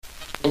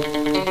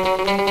Welcome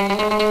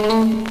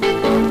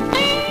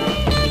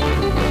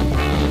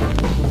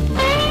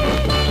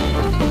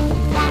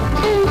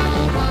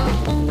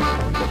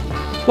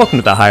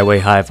to the Highway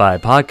Hi-Fi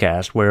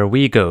podcast, where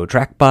we go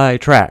track by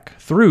track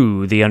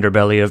through the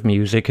underbelly of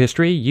music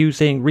history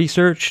using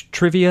research,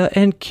 trivia,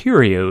 and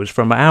curios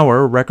from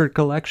our record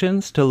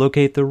collections to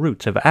locate the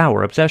roots of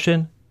our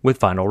obsession with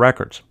vinyl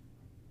records.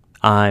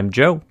 I'm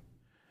Joe.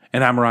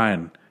 And I'm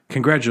Ryan.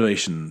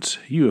 Congratulations,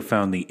 you have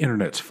found the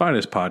internet's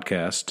finest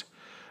podcast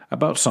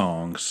about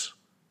songs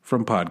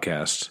from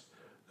podcasts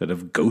that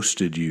have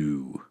ghosted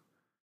you.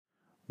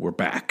 We're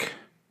back,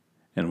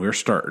 and we're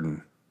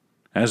starting,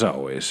 as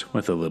always,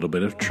 with a little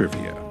bit of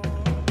trivia.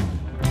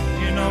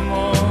 You know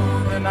more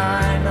than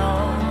I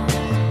know.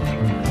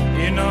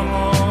 You know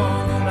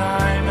more than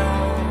I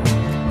know.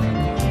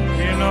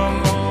 You know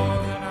more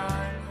than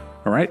I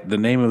know. All right, the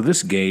name of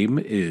this game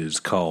is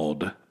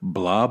called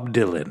Blob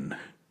Dylan.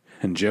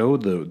 And Joe,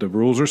 the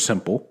rules are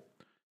simple.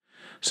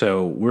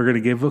 So we're going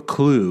to give a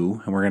clue,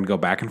 and we're going to go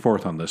back and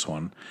forth on this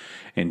one.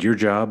 And your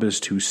job is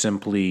to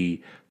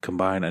simply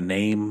combine a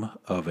name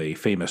of a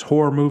famous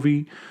horror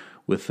movie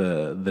with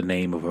the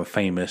name of a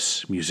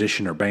famous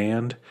musician or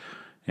band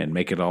and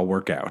make it all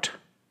work out.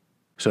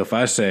 So if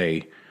I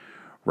say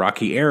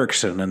Rocky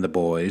Erickson and the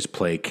boys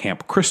play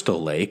Camp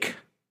Crystal Lake,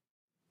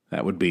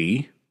 that would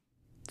be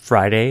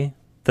Friday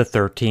the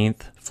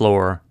 13th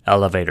Floor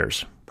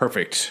Elevators.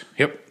 perfect.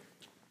 Yep.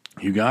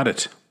 You got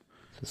it.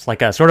 It's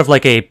like a sort of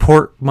like a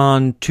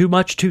Portman too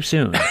much too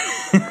soon.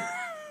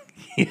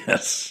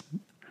 Yes.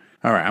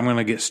 All right, I'm going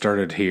to get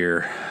started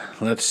here.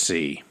 Let's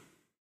see.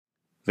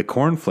 The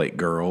Cornflake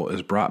Girl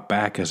is brought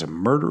back as a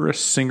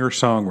murderous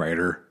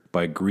singer-songwriter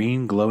by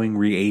green glowing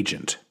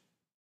reagent.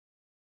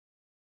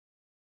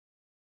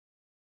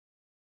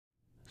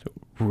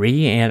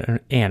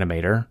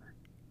 Reanimator.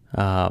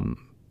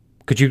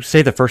 Could you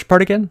say the first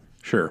part again?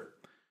 Sure.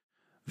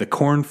 The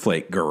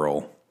Cornflake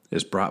Girl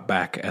is brought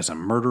back as a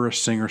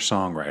murderous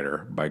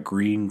singer-songwriter by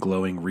green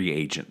glowing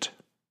reagent.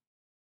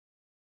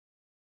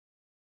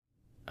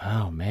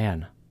 Oh,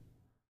 man.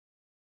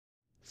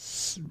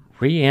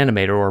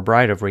 Reanimator or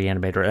Bride of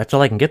Reanimator. That's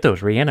all I can get, those.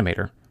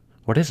 Reanimator.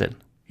 What is it?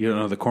 You don't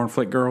know the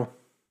Cornflake Girl?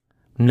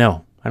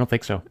 No, I don't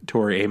think so.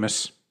 Tori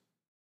Amos.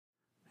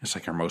 It's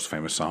like her most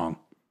famous song.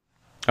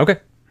 Okay.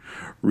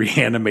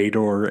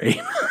 Reanimator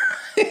Amos.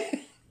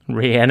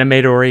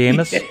 Reanimator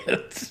Amos?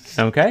 Yes.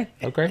 Okay.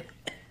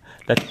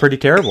 That's pretty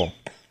terrible.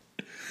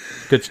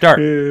 Good start.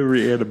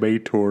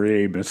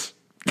 Reanimator Amos.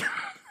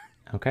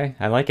 Okay,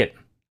 I like it.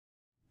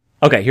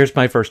 Okay, here's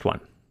my first one.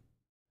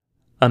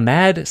 A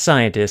mad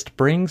scientist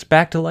brings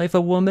back to life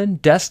a woman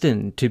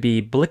destined to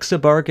be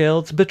Blixa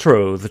Bargeld's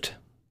betrothed.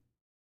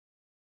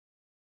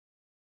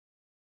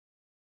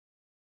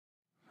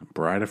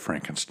 Bride of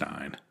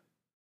Frankenstein.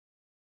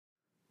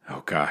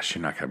 Oh gosh,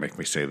 you're not going to make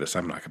me say this.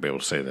 I'm not going to be able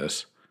to say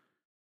this.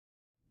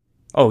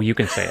 Oh, you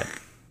can say it.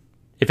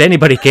 If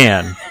anybody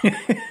can.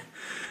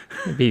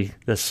 It'd be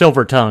the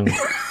silver tongue.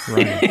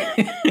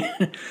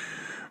 Right.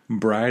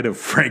 Bride of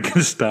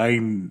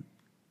Frankenstein.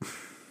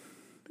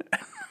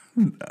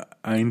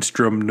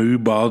 Einstrom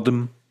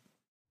Neubaden.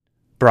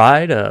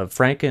 Bride of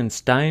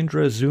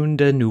Frankensteindra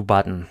Zunda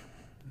Neubaden.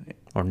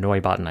 Or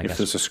Neubaden, I guess. If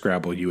this is a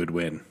Scrabble, you would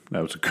win.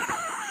 That was a good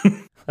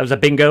one. That was a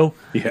bingo?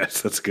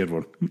 Yes, that's a good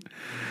one.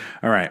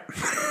 All right.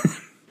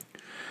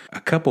 A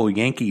couple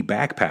Yankee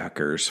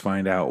backpackers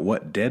find out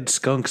what dead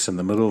skunks in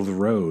the middle of the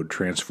road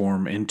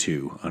transform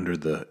into under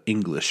the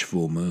English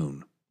full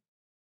moon.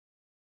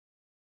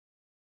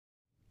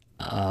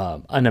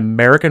 An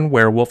American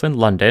Werewolf in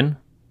London.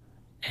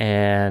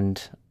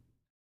 And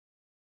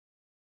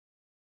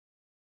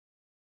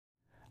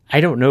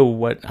I don't know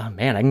what... Oh,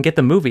 man, I can get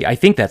the movie. I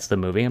think that's the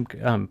movie. I'm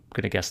going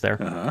to guess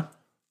there. Uh-huh.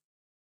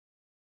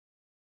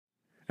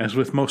 As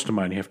with most of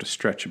mine, you have to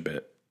stretch a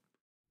bit.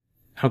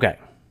 Okay.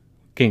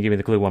 Can you give me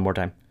the clue one more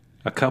time?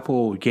 A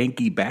couple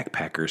Yankee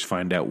backpackers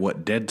find out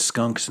what dead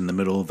skunks in the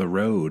middle of the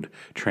road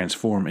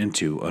transform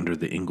into under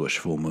the English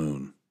full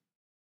moon.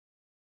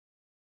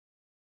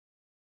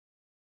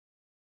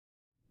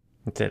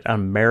 It's an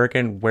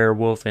American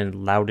Werewolf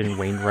in Loudon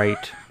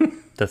Wainwright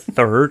the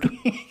Third.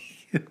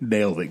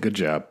 Nailed it. Good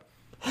job.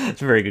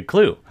 It's a very good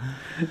clue.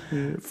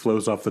 It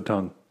flows off the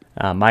tongue.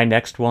 My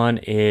next one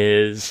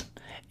is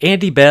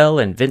Andy Bell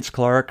and Vince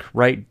Clarke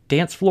write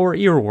dance floor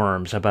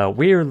earworms about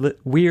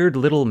weird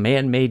little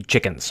man-made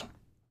chickens.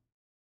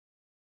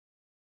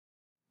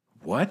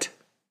 What?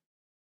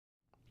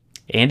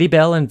 Andy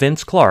Bell and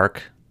Vince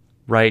Clarke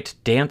write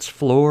dance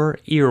floor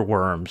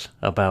earworms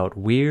about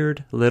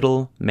weird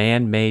little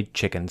man-made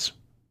chickens.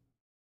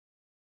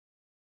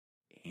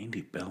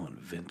 Andy Bell and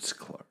Vince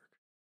Clarke.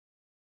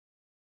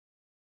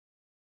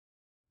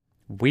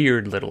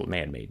 Weird little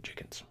man-made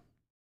chickens.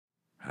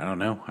 I don't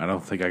know. I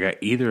don't think I got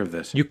either of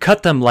this. You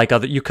cut them like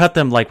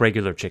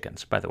regular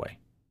chickens, by the way.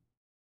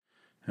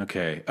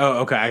 Okay. Oh,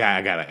 okay.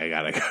 I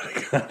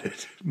got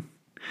it.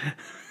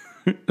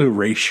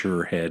 Erase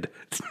your head.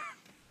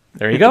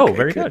 There you go. Okay,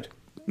 Very good.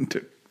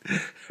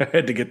 I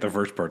had to get the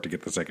first part to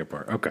get the second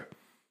part. Okay.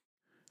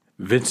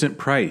 Vincent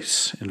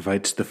Price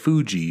invites the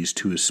Fugees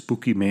to his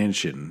spooky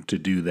mansion to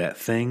do that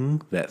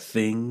thing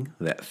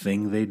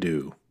they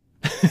do.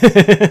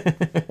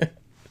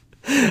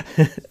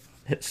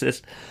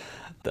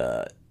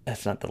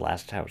 That's not the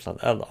last house.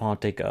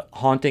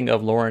 Haunting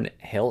of Lauryn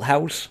Hill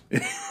House.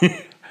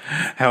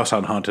 House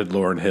on Haunted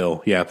Lauryn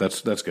Hill. Yeah,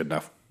 that's good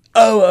enough.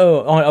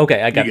 Oh,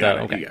 okay. I got that.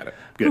 Okay. You got it.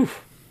 Good.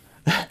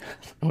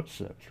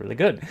 That's really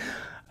good.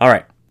 All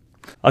right.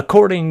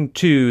 According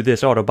to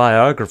this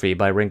autobiography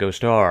by Ringo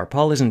Starr,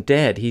 Paul isn't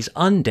dead. He's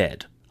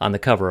undead on the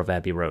cover of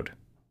Abbey Road.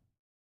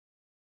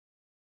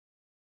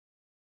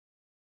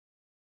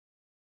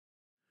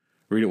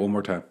 Read it one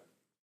more time.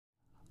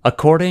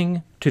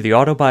 According to the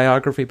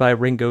autobiography by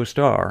Ringo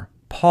Starr,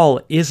 Paul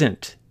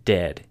isn't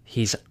dead.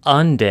 He's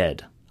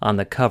undead on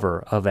the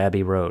cover of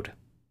Abbey Road.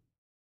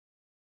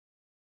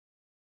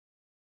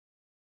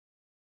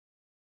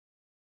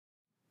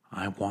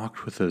 I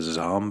walked with a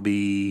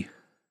zombie.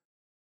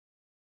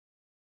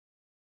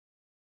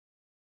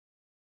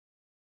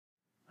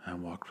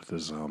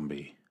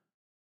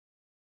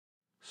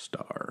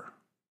 Star.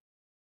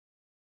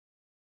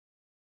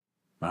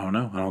 I don't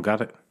know. I don't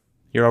got it.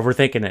 You're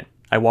overthinking it.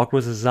 I walked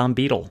with a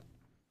zombeetle.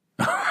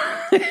 Gosh,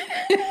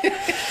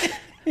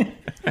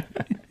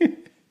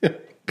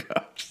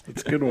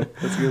 that's a good one.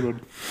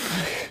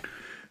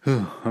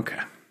 Okay.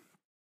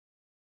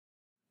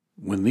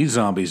 When these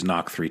zombies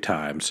knock 3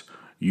 times,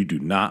 you do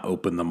not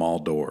open them all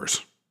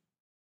doors.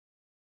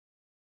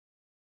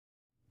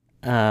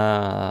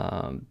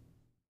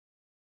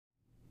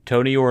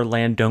 Tony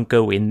Orlando don't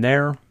go in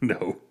there.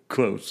 No,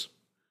 close.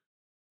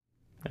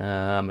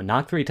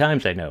 Knock 3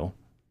 times, I know.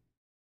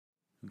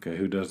 Okay,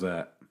 who does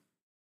that?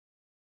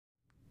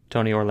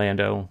 Tony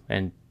Orlando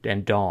and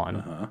Dawn.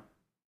 Uh-huh.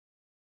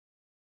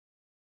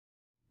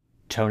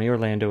 Tony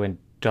Orlando and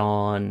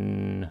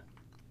Dawn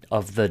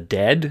of the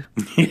Dead?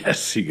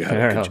 Yes, you got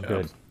it. Good job.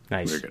 Good.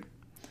 Nice. Very good.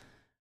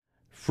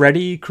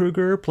 Freddy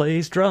Krueger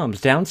plays drums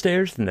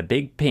downstairs in the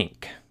Big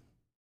Pink.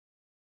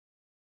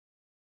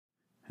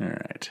 All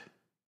right.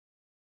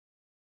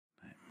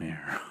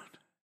 Nightmare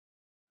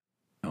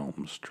on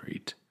Elm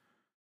Street.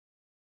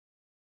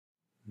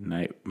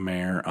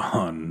 Nightmare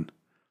on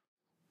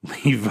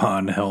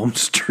Levon Elm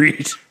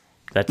Street.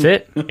 That's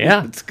it?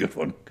 Yeah. That's a good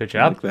one. Good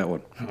job. I like that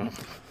one.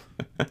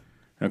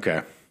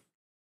 Okay.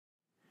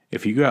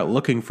 If you go out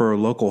looking for a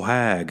local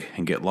hag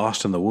and get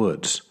lost in the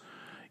woods,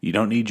 you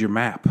don't need your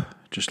map.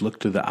 Just look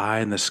to the eye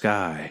in the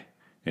sky,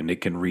 and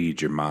it can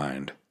read your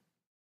mind.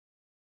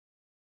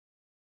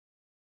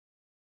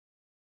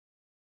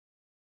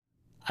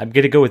 I'm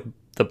going to go with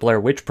the Blair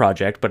Witch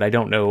Project, but I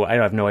don't know. I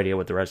have no idea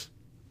what the rest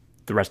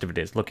of it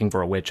is. Looking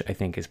for a Witch, I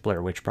think, is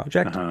Blair Witch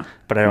Project.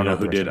 But I don't know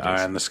who did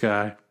Eye in the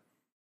Sky?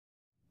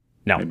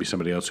 No. Maybe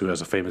somebody else who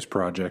has a famous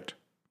project.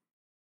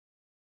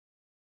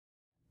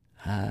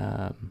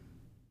 Is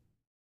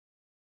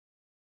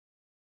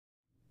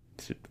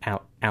it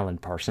Alan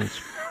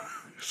Parsons?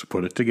 So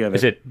put it together.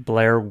 Is it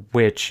Blair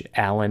Witch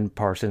Alan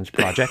Parsons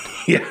Project?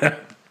 Yeah.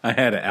 I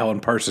had an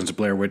Alan Parsons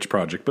Blair Witch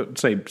Project, but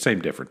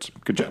same difference.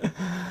 Good job.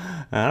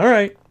 All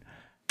right.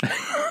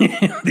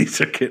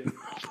 These are getting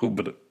a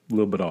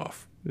little bit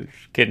off. It's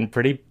getting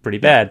pretty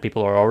bad.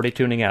 People are already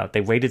tuning out.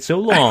 They waited so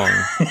long,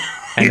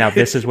 and now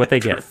this is what they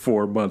get.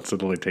 4 months,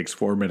 it only takes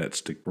 4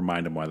 minutes to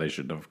remind them why they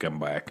shouldn't have come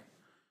back.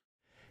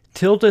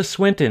 Tilda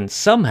Swinton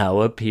somehow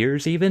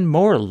appears even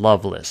more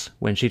loveless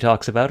when she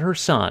talks about her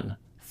son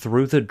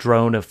through the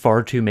drone of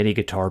far too many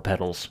guitar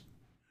pedals.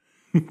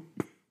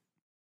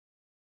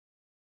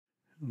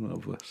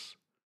 Loveless.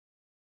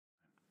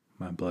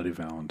 My Bloody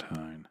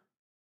Valentine.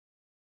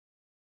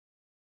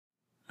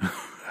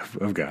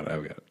 I've got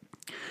it.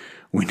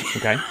 We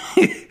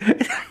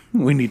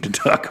need to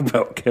talk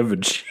about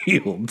Kevin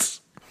Shields.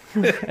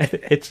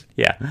 It's,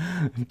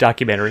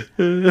 documentary.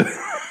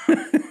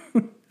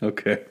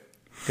 Okay.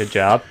 Good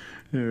job.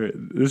 All right.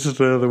 This is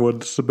another one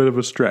that's a bit of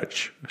a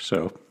stretch.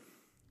 So.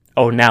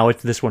 Oh, now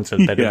this one's a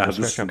bit of a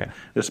stretch? Okay.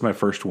 This is my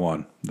first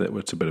one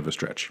that's a bit of a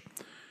stretch.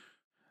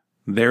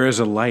 There is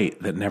a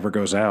light that never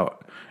goes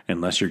out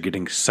unless you're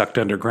getting sucked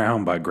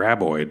underground by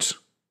graboids.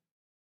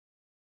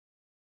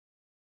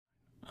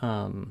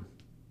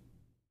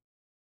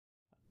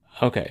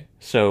 Okay,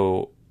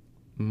 so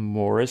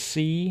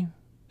Morrissey,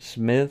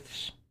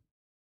 Smiths.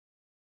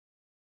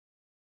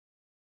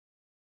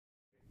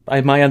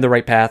 Am I on the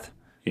right path?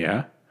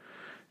 Yeah.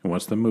 And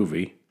what's the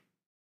movie?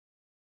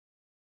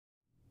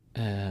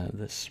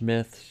 The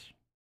Smiths.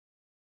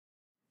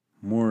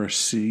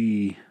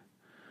 Morrissey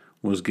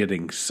was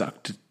getting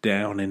sucked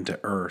down into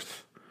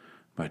earth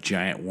by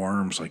giant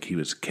worms like he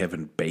was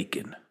Kevin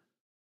Bacon.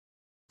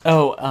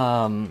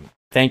 Oh,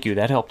 thank you.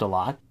 That helped a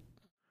lot.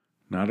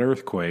 Not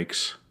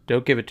earthquakes.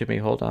 Don't give it to me.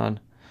 Hold on.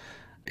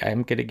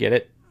 I'm going to get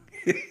it.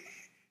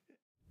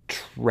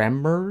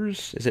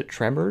 Tremors? Is it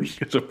Tremors?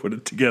 So put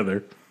it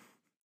together.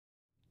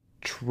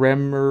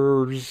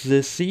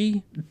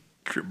 Tremorsy?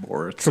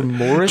 Tremorsy.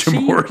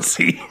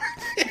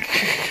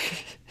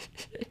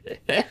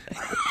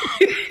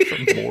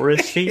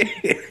 Morrissey.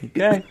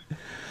 Okay.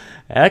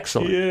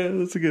 Excellent. Yeah,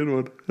 that's a good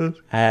one.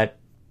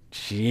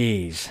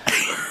 Jeez.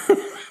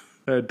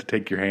 I had to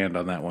take your hand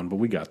on that one, but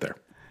we got there.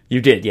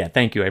 You did, yeah.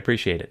 Thank you. I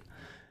appreciate it.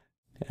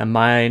 And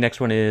my next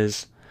one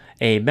is,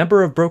 a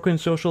member of Broken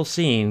Social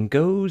Scene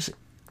goes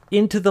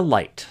into the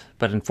light,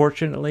 but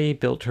unfortunately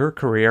built her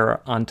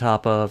career on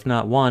top of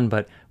not one,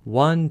 but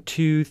 1,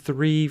 2,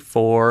 3,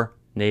 4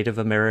 Native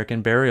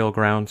American burial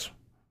grounds.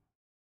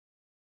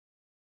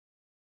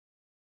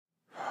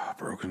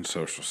 Broken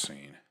Social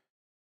Scene.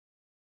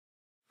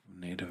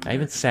 Native American. I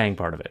even sang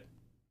part of it.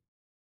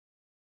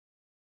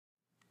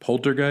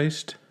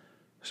 Poltergeist?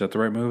 Is that the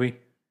right movie?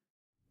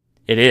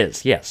 It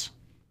is, yes.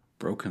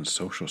 Broken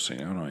Social Scene.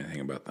 I don't know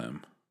anything about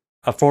them.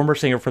 A former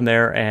singer from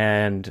there,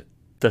 and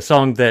the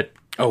song that...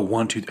 Oh,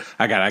 1, 2...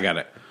 I got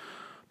it.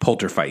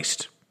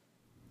 Poltergeist.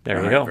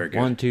 There we go.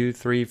 1, 2,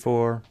 3,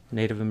 4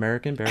 Native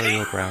American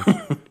burial grounds.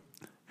 All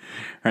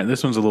right,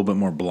 this one's a little bit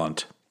more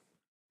blunt.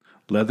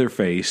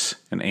 Leatherface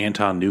and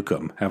Anton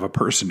Newcomb have a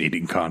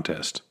person-eating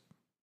contest.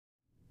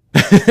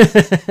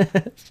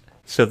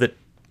 So the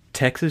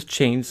Texas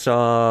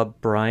Chainsaw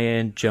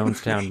Brian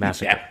Jonestown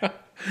Massacre. Yeah.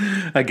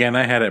 Again,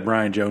 I had it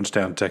Brian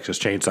Jonestown, Texas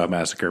Chainsaw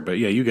Massacre, but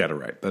yeah, you got it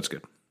right. That's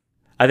good.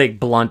 I think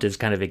blunt is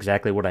kind of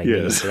exactly what I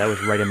need, so that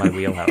was right in my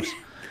wheelhouse.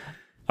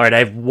 All right, I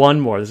have one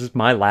more. This is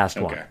my last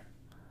one.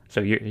 So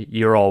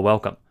you're all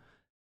welcome.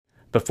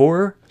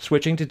 Before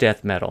switching to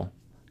death metal,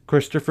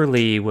 Christopher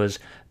Lee was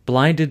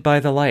blinded by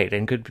the light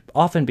and could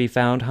often be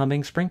found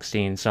humming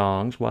Springsteen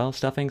songs while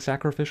stuffing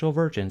sacrificial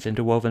virgins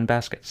into woven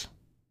baskets.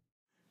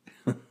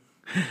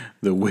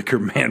 The Wicker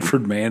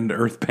Manfred Mann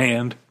Earth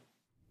Band.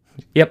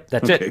 Yep,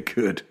 that's it. Okay,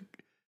 good.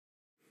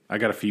 I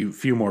got a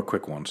few more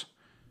quick ones.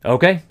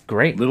 Okay,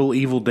 great. Little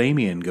Evil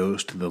Damien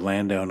goes to the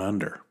land down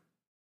under.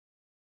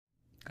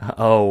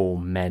 Oh,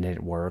 men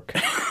at work.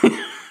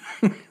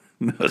 I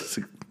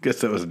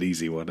guess that was an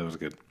easy one. That was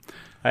good.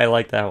 I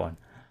like that one.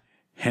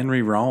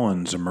 Henry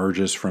Rollins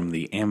emerges from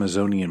the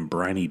Amazonian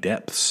briny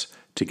depths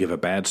to give a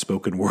bad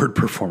spoken word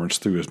performance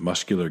through his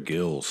muscular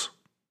gills.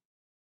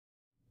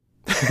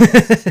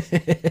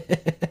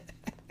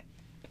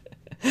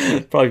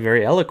 Probably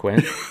very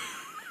eloquent.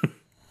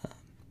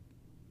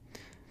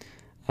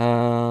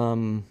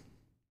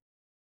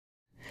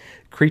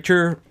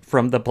 Creature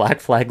from the Black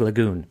Flag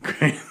Lagoon.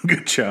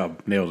 Good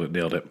job. Nailed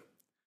it.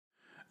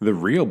 The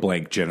real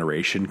blank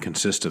generation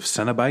consists of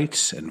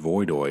Cenobites and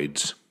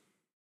Voidoids.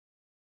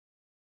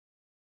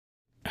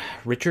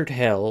 Richard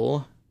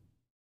Hell.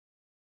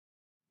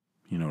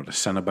 You know what a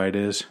Cenobite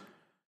is?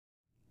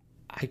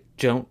 I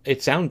don't.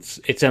 It sounds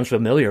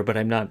familiar, but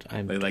I'm not.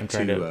 They like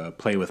to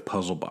play with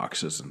puzzle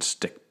boxes and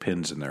stick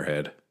pins in their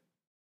head.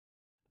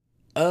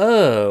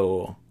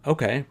 Oh,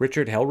 okay.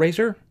 Richard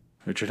Hellraiser?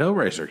 Richard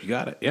Hellraiser, you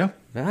got it, yeah.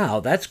 Wow,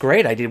 that's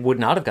great. I would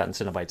not have gotten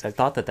Cenobites. I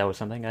thought that was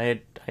something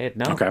I had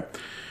known. Okay.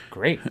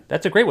 Great.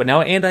 That's a great one.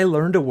 Now, and I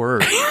learned a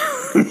word.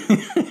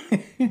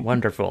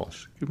 Wonderful.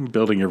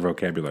 Building your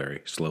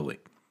vocabulary slowly.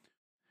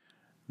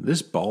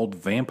 This bald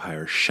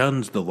vampire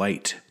shuns the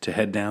light to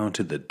head down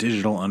to the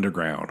digital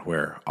underground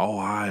where all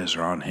eyes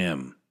are on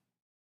him.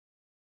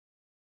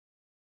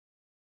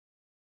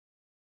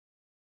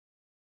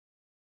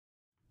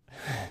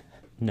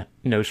 No,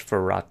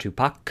 Nosferatu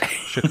Pak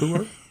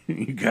Shakur?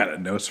 You got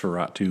it,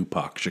 Nosferatu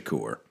Pak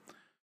Shakur.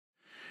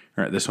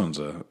 All right, this one's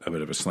a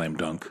bit of a slam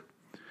dunk.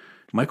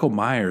 Michael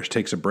Myers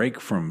takes a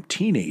break from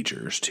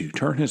teenagers to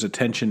turn his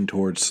attention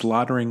towards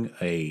slaughtering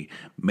a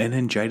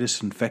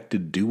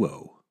meningitis-infected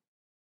duo.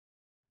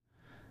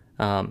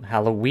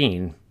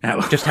 Halloween.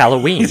 Just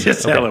Halloween.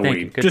 Just okay,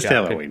 Halloween. Just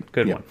job. Halloween.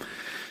 Good yeah. one.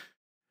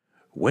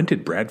 When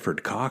did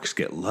Bradford Cox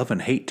get love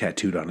and hate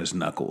tattooed on his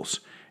knuckles?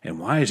 And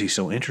why is he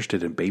so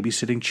interested in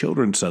babysitting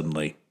children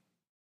suddenly?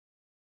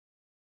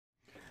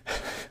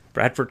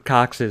 Bradford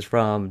Cox is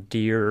from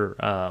Deer,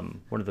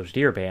 one of those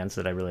Deer bands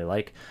that I really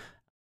like.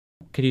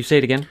 Could you say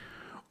it again?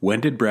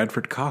 When did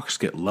Bradford Cox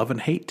get love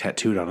and hate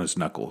tattooed on his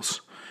knuckles?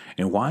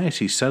 And why is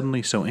he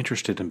suddenly so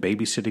interested in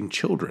babysitting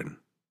children?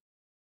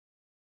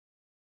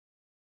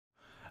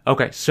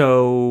 Okay,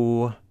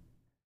 so...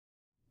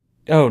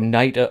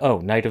 Night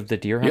of the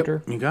Deer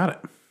Hunter? Yep, you got it.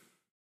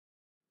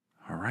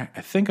 All right.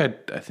 I think I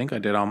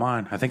did all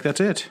mine. I think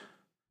that's it.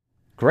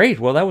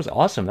 Great. Well, that was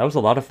awesome. That was a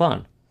lot of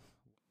fun.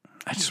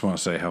 I just want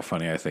to say how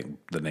funny I think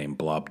the name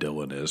Blob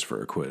Dylan is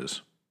for a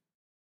quiz.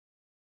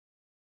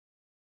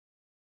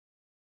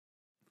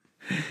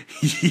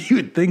 You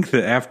would think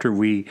that after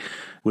we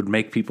would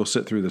make people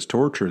sit through this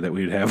torture that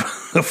we'd have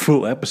a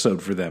full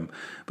episode for them,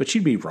 but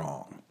you'd be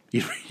wrong.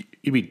 You'd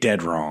be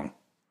dead wrong.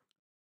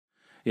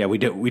 Yeah, we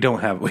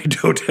don't have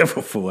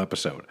a full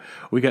episode.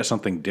 We got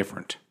something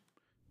different.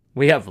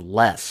 We have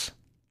less.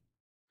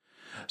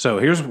 So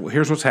here's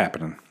what's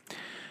happening.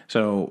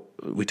 So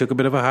we took a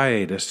bit of a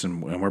hiatus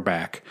and we're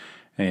back,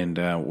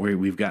 and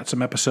we've got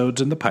some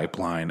episodes in the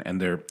pipeline,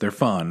 and they're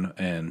fun,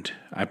 and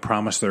I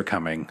promise they're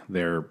coming.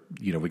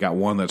 We got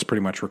one that's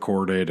pretty much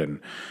recorded and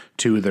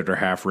two that are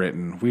half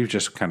written. We've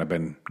just kind of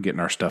been getting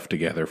our stuff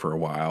together for a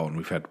while, and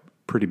we've had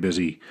pretty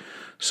busy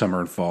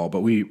summer and fall,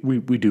 but we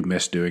do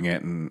miss doing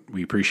it, and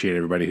we appreciate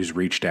everybody who's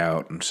reached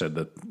out and said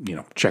that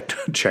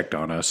checked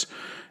on us,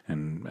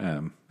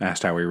 and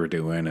asked how we were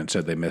doing and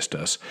said they missed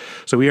us.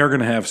 So we are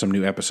going to have some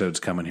new episodes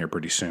coming here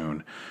pretty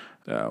soon.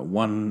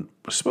 One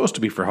was supposed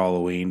to be for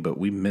Halloween, but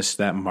we missed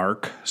that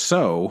mark.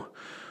 So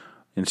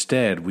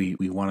instead, we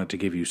wanted to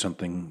give you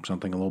something a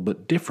little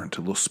bit different,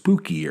 a little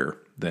spookier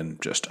than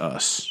just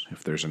us,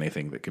 if there's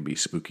anything that could be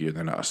spookier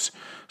than us.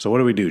 So what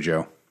do we do,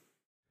 Joe?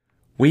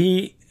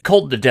 We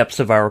culled the depths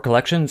of our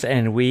collections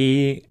and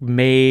we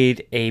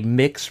made a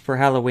mix for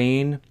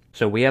Halloween.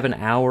 So we have an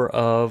hour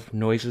of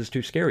noises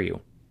to scare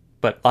you,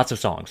 but lots of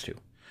songs too.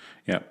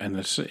 Yeah, and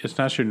it's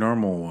not your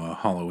normal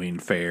Halloween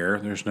fare.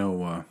 There's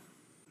no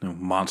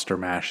monster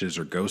mashes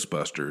or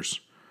Ghostbusters,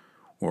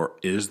 or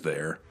is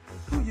there?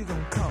 Who you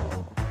gonna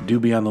call? Do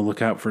be on the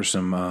lookout for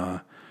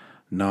some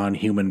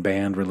non-human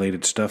band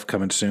related stuff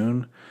coming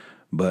soon.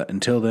 But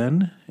until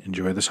then,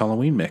 enjoy this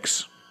Halloween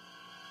mix.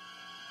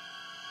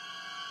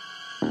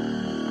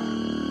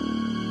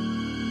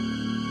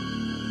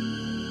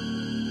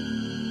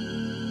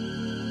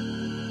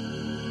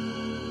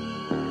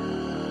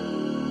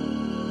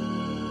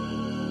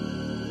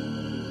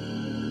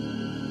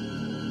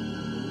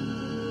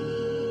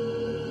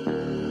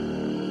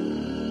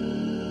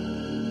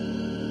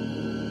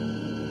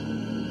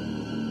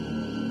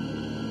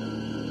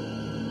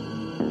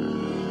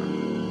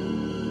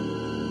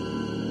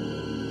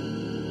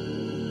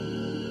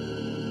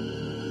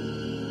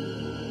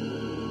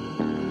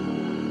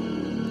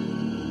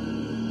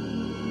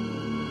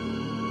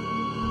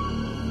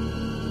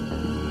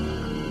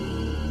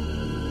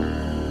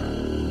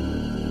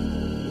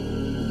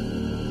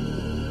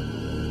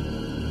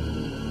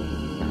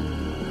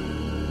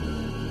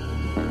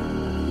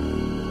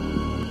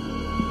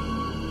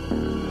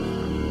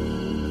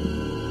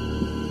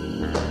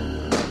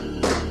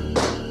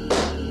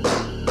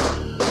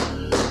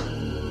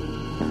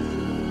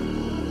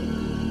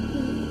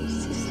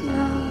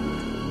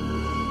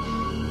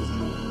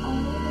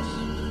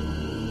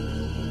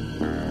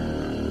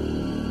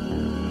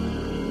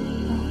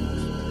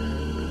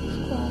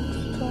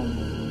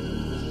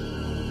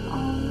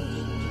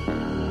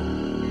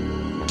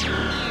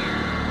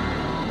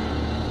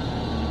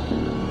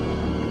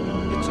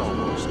 It's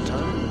almost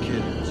time,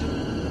 kids.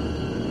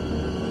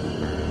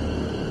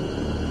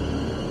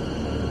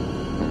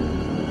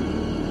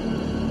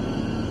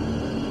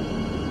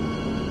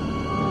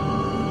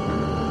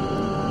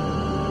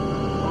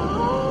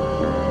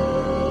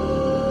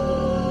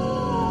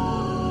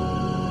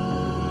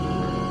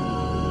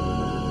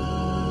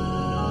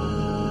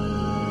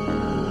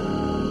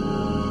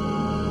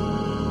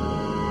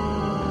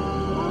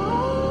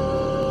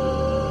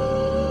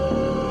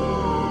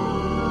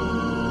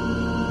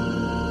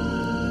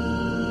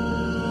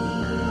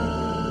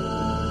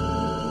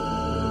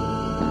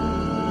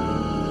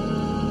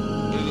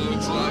 It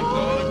looks like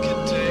no one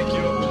can take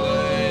your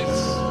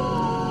place.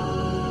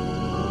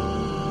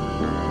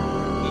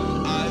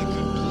 And I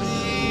could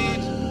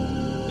bleed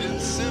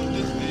in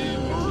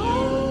sympathy with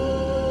you.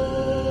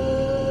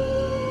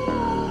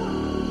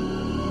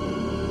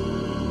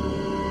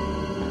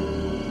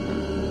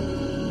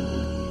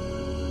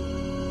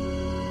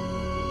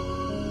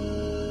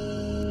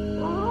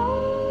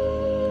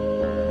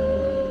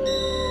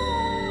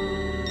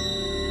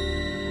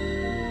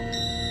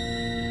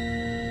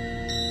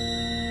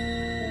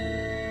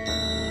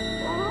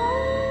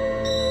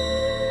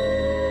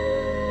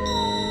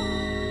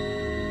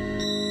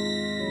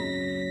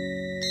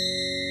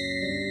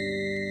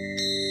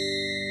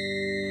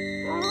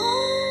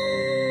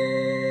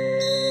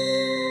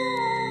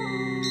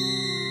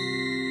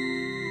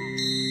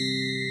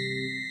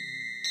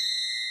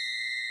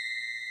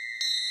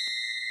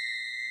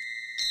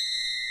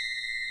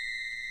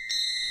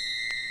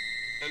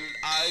 And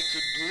I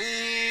could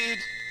bleed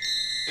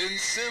in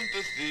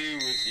sympathy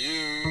with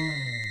you.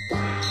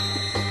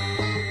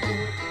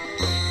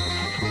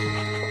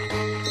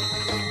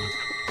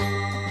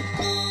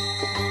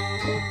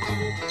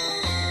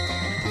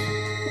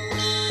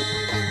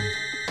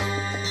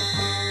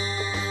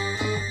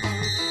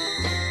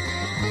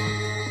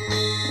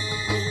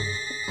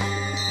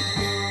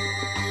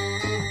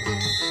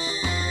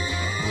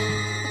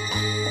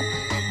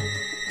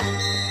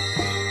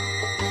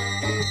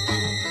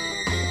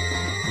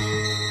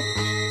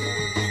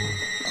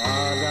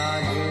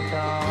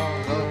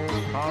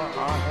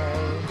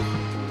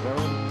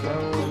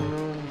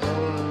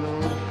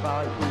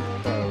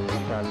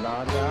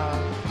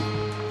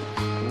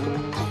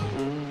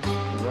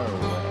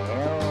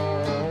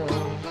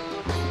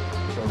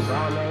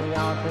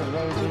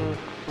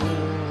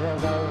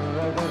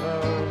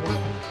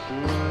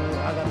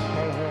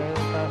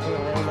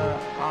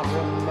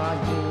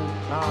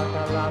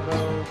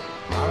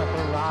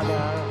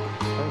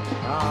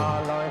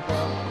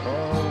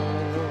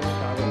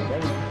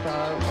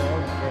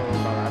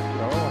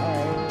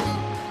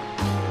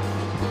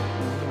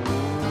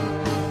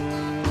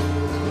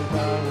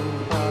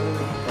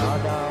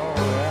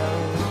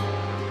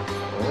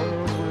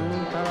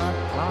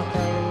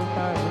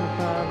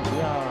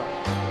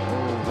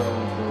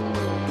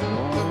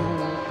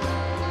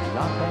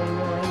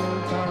 Nothing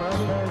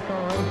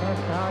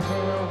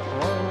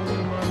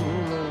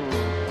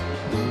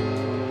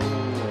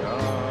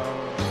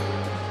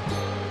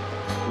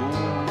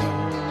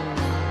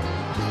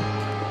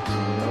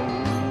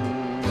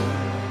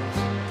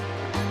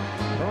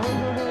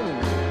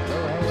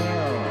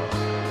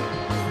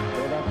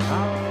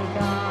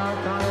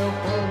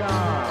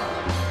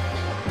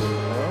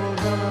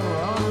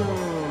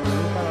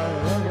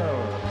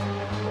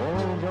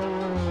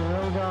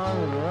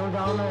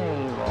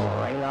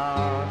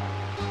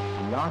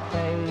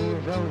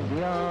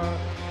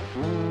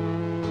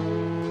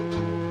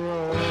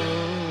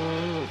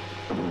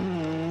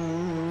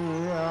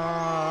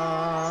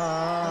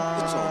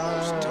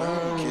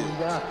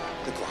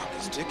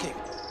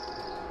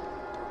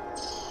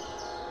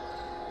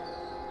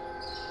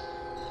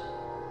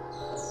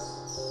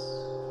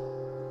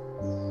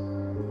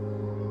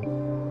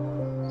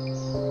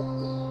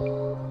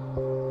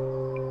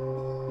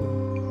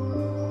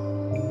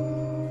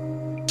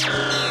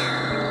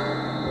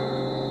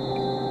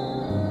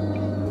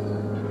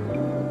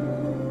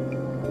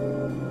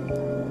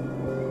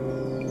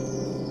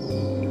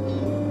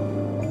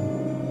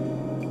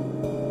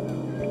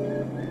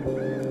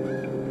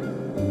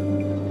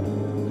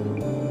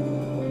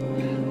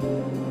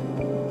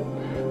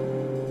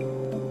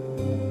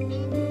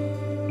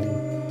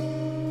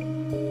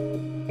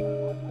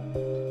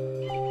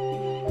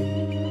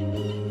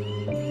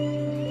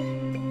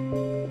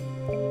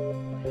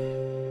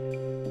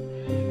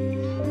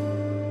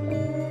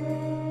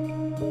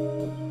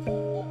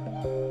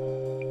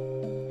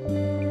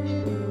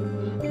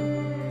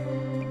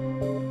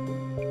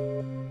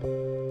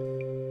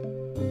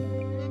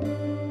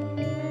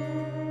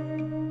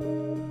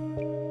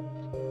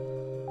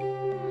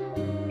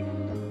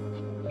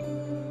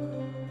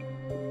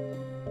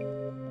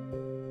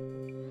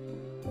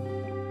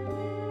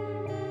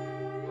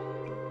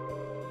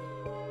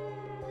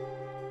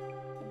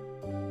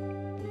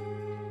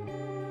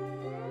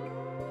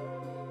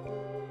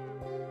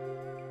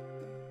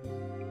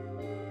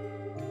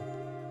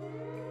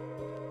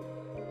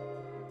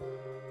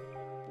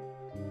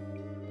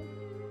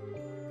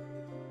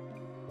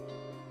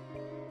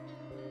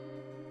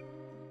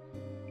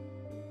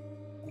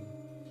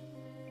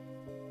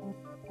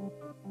Happy,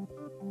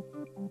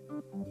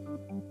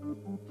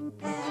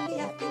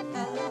 happy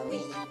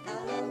Halloween,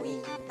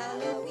 Halloween,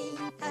 Halloween.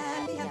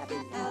 Happy, happy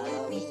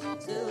Halloween,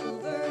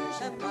 Silver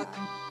Shamrock.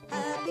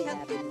 Happy,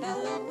 happy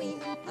Halloween,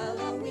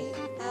 Halloween,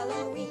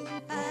 Halloween.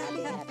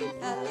 Happy, happy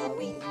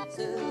Halloween,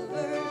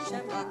 Silver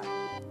Shamrock.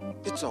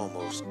 It's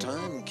almost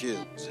time,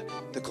 kids.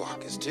 The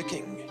clock is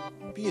ticking.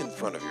 Be in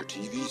front of your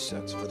TV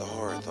sets for the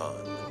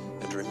Horathon.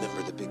 And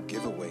remember the big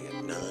giveaway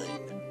at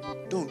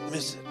 9. Don't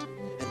miss it.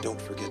 And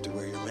don't forget to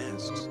wear your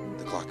masks.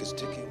 The clock is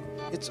ticking.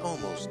 It's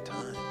almost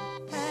time.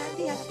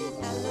 Happy, happy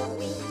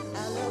Halloween,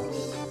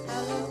 Halloween,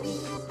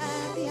 Halloween.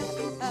 Happy,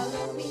 happy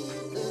Halloween,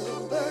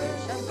 Silver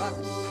Shamrock.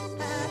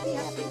 Happy,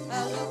 happy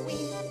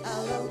Halloween,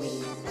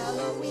 Halloween,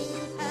 Halloween.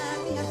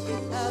 Happy, happy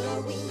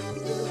Halloween,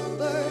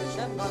 Silver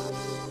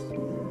Shamrock.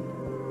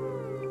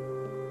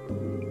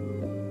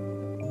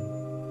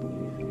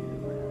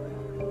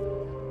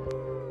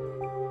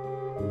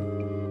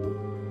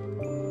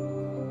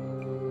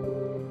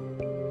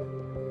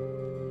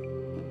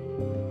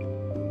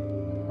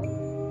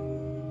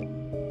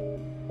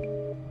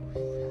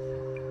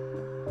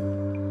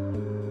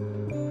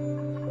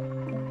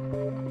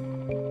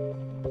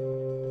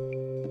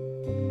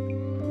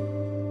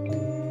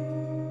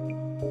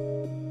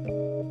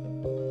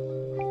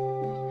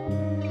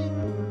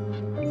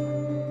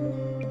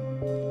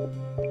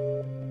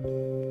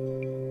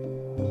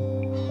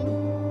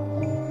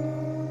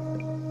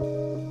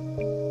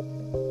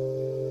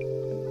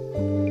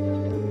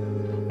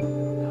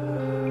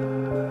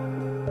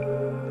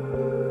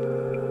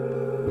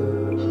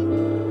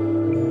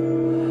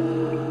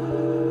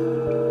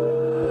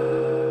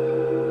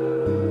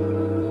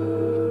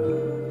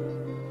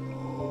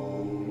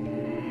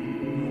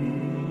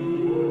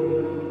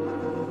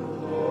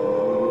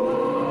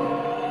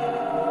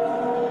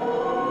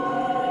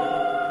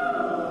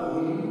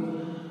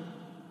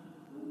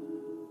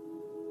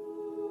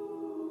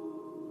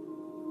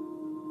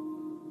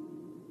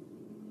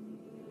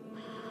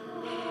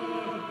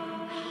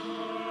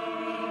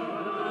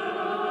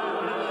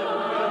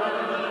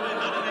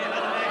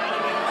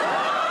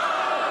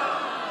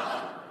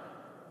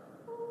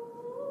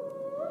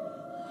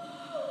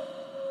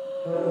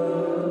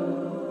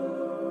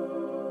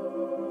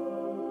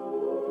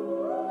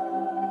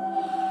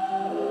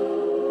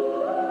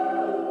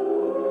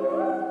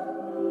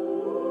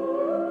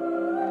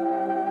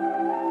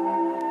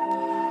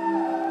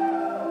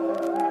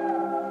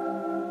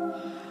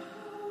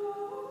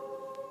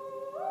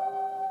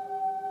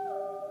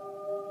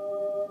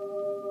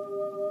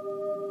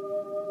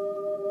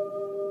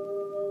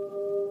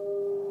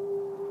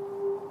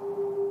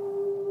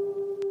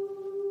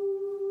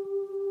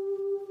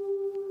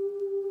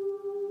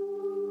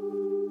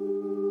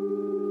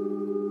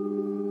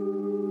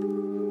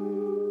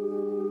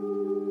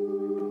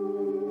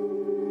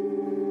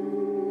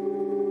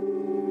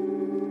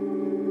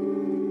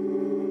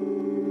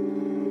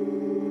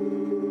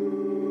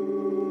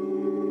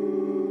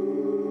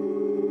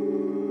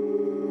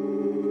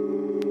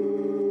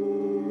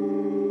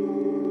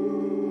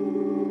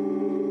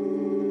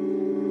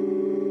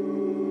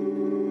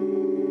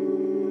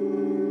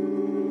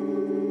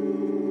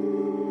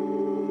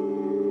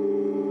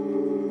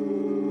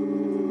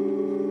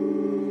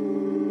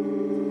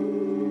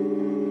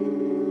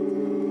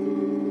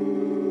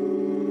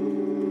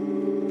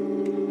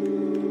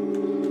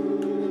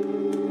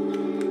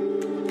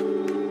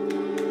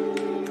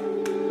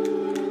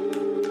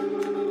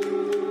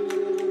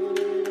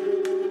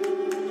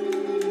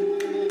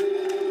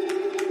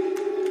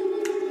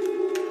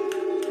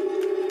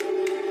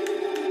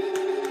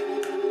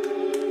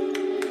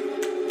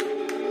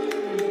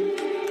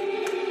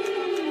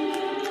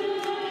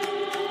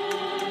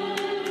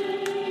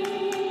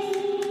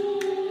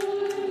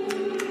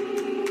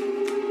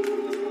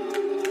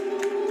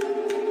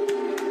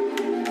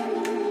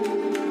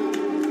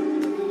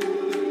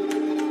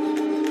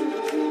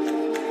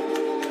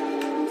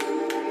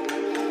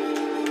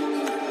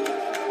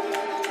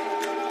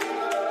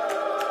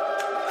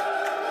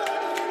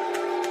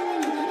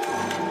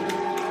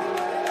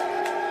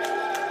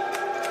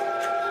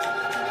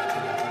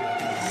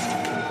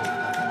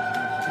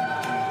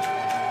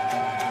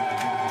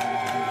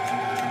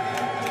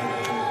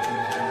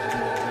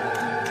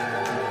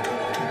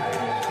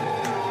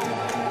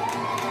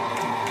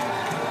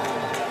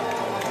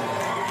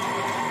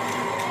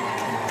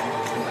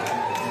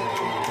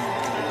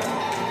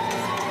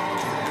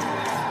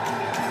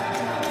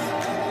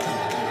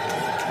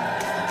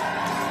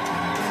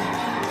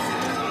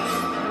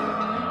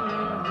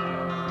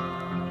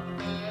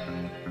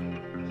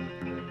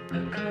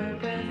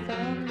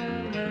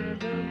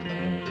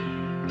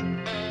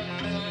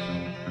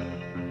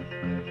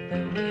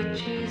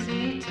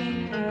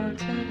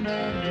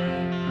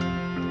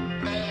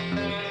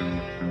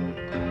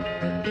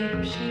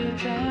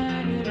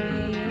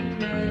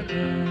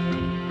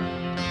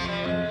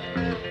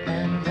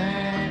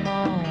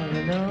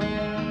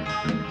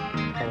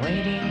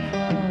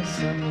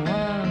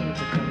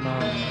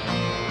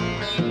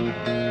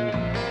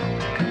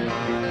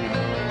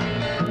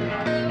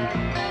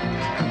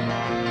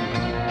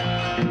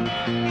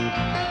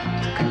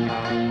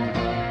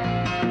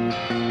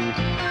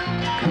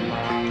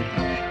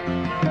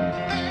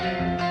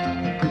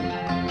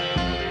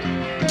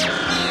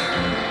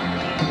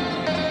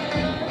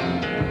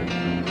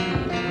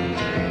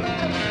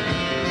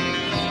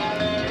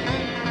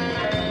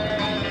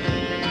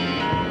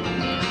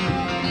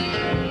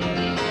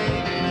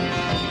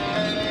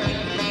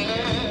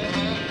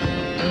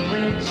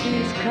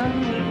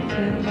 coming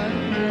to my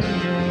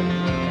window.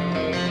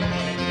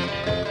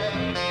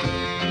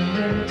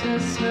 Winter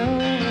snow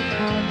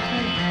upon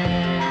her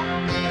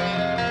hair.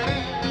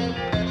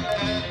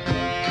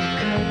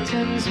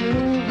 Curtains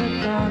move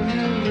upon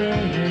her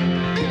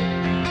rail.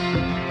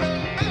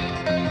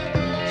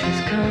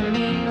 She's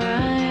coming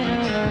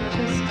right up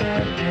the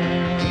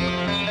stairs.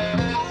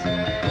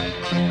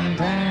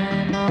 And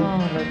I'm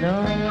all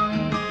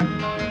alone,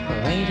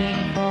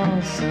 waiting for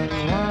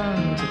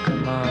someone to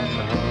come on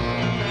home.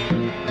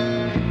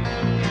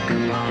 To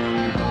come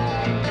on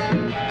home.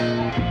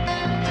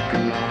 To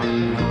come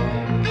on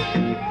home.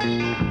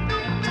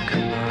 To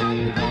come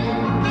on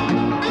home.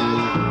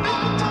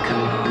 To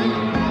come on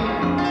home.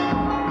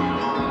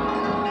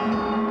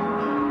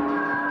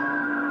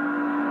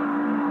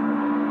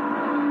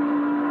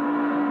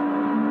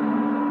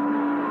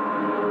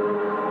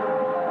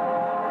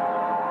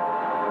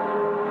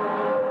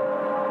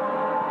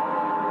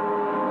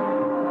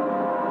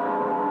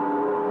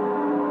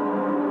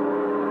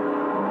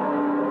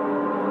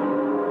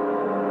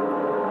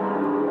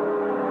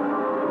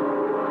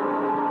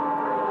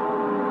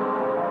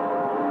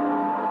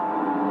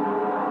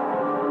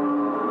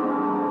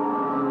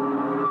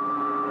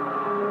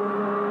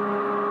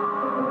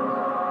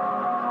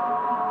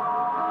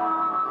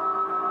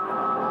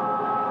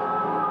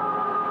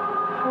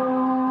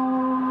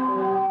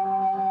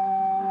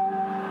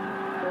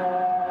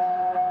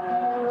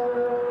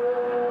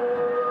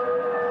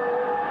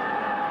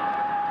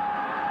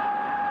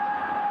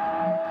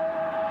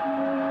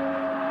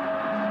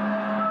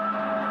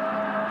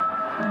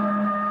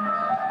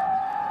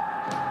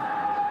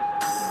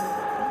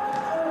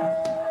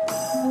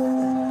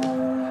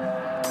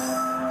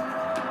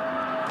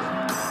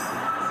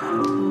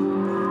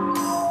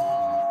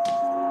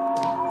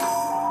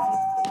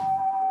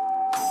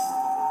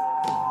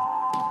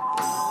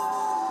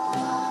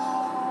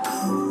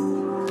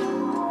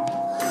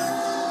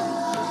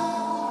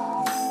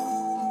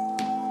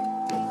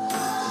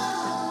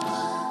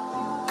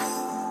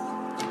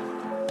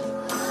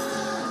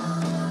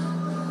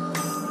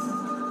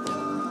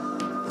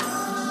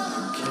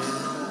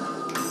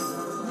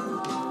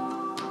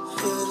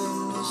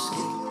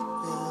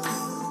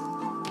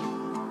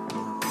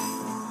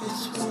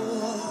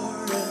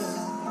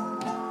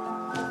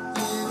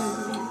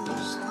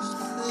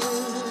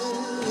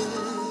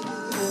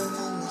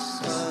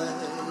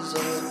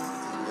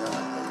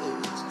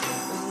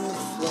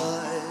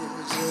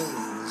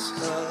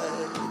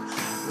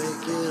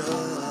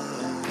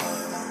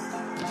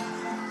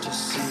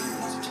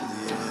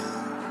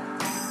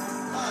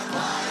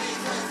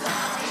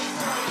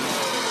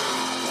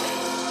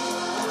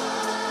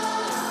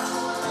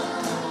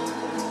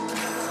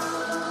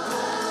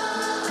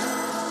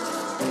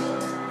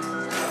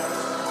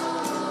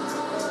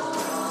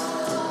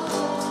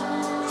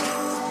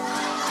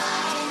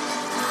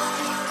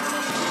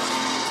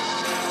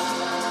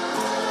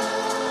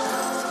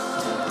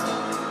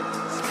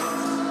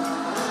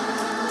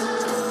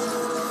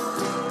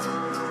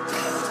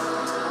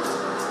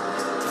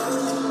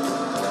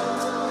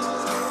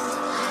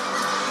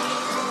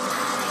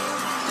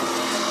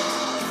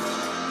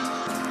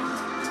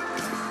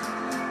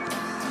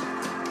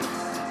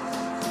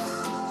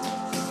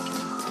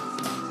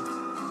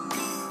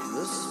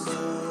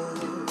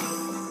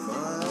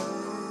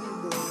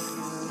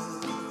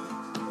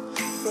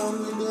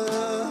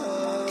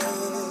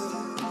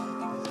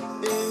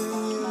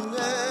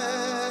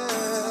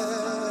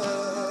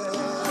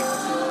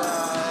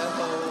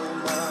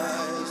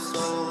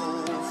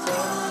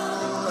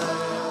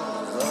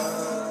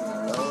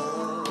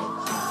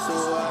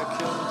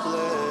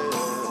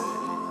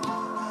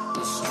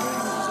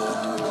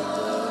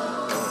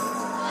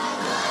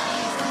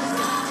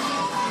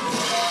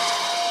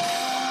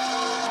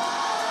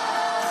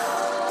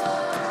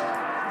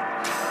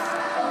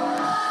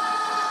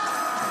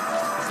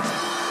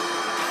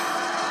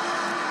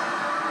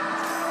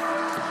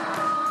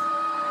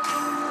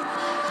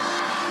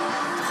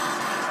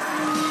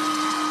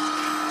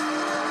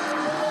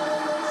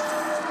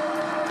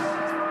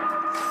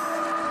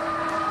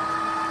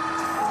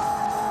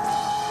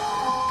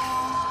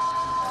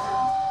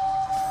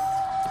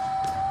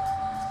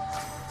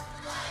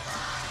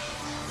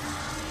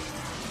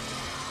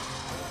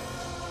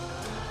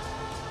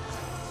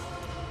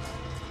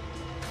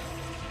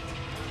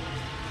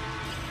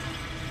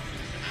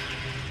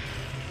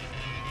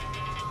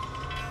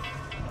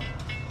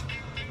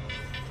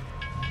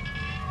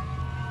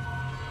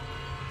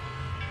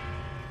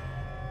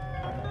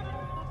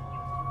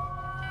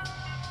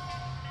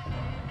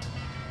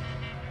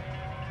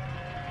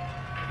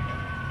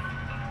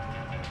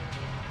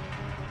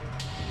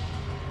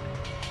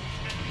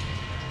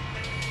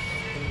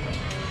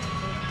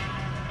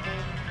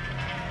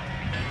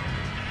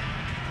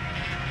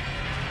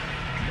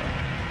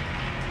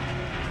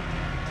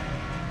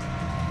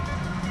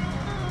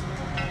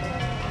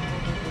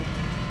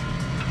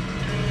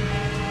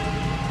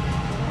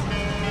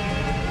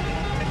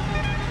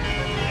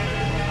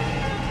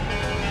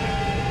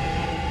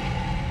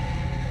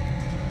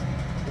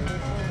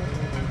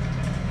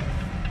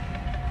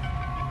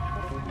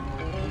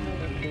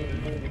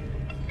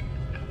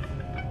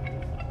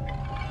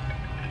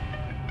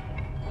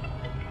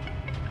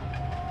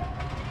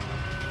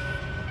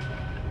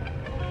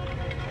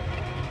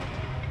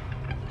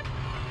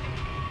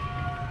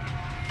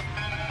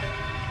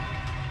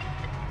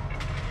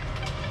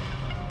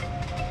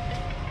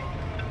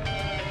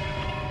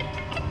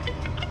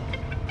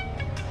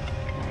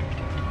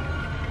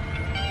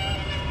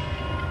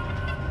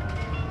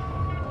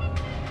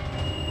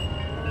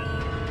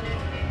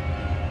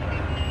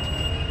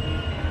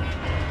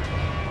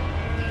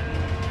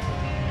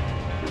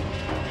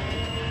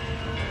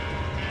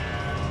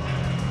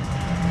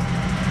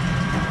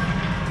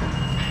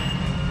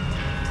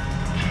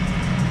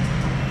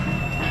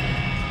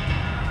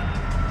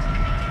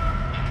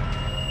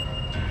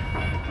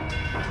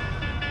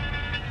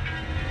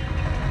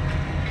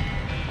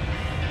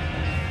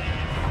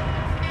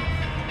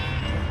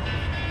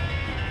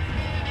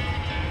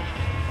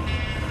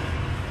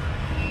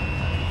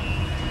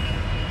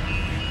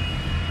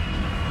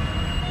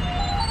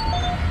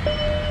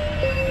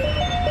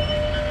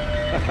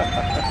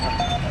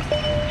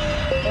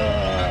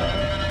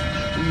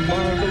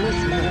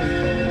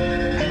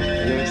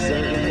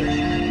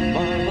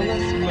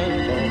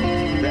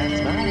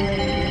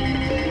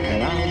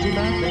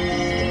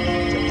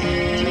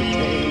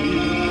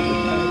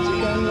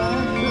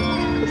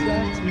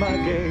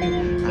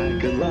 game. I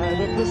could light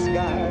up the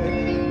sky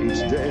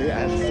each day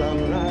at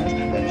sunrise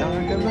and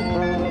darken the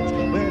clouds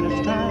when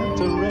it's time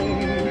to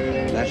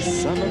rain. That's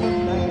some of the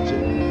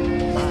magic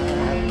I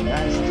have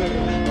mastered.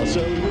 I'll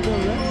show you the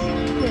rest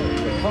when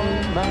you call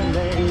my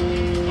name.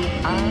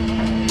 I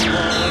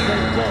wanna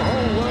make the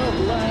whole world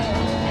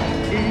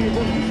laugh,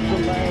 even if the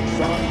laughs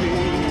on me.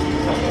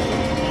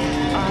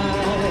 I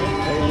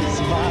have a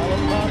smile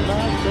upon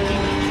my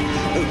face,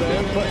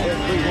 there for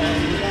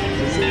everyone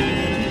to see.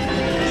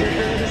 So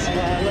put a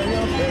smile on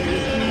your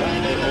face,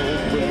 like an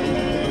old friend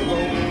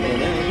alone.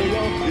 Whenever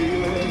you're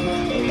feeling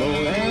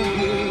alone and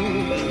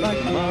blue,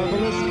 like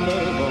marvelous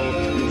purple,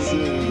 you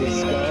soon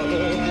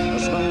discover a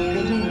smile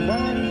can do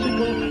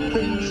magical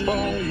things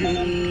for you.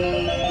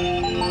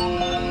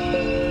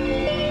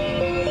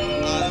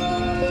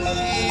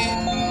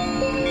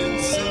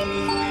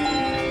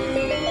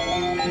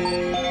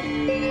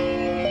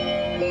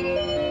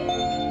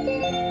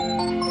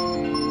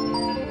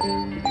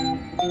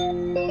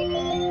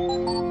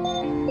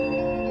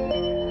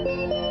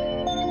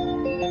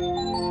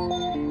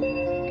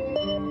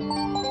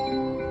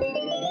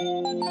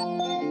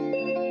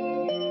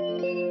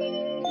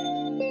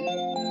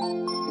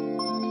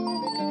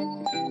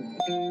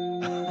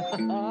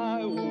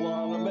 I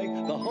wanna make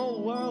the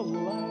whole world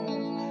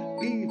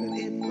laugh, even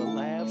if the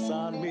laugh's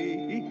on me.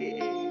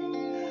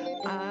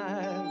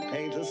 I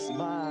paint a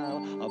smile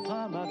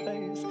upon my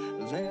face,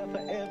 there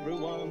for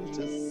everyone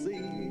to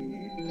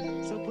see.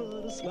 So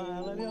put a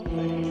smile on your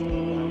face.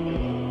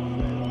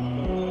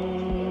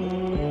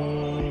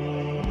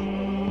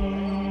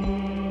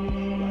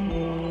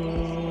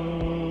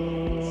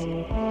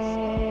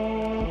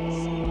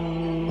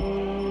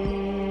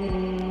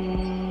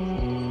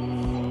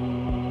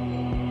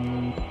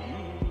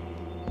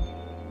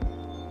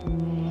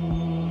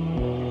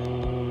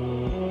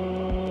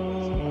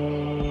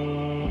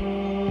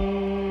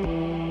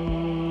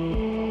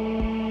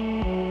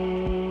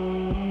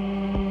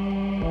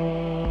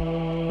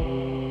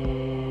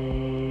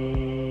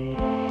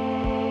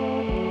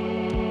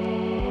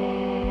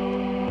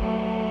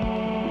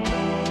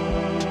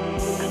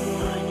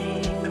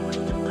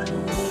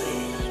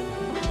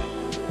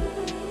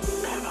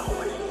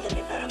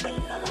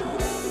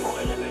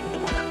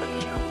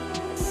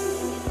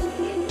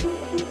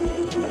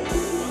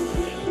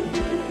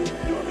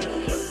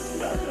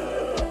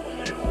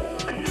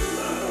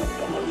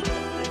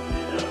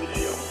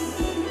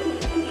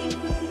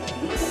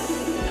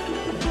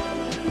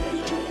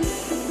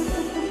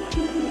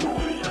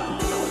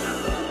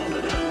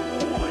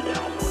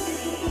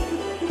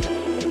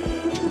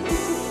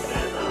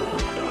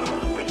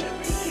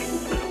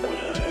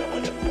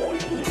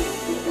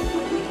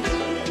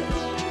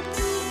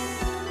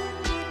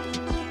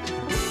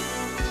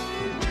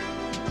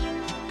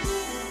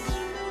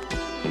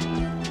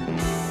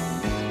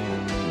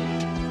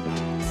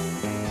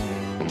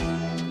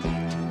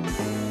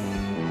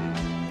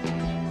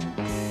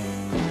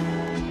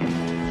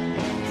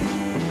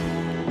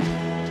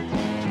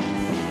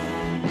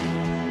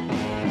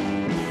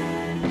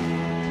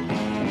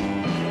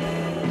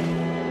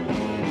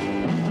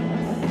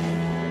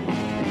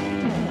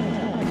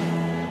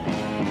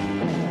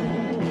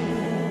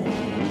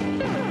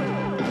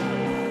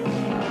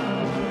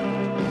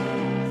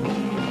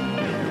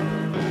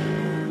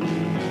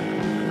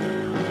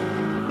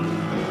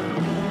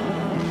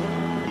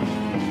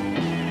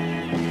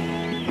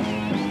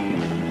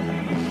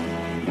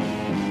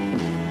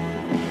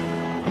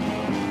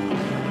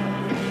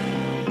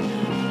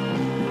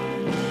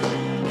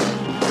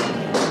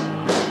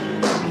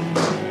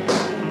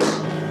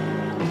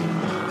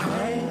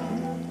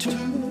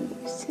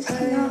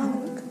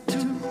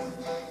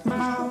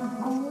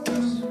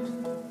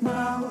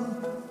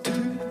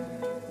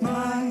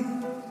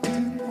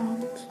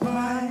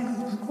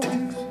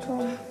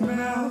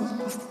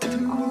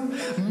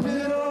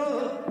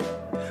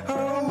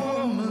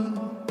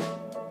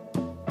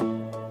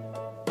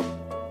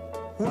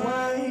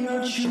 Why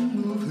aren't you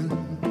moving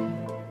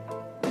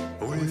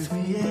with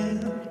me yet?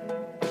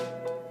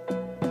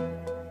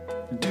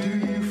 Do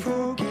you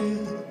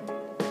forget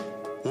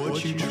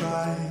what you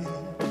tried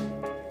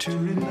to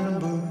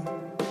remember?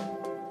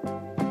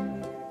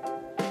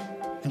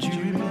 And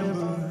you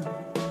remember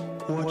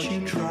what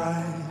you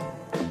tried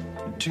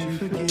to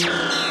forget?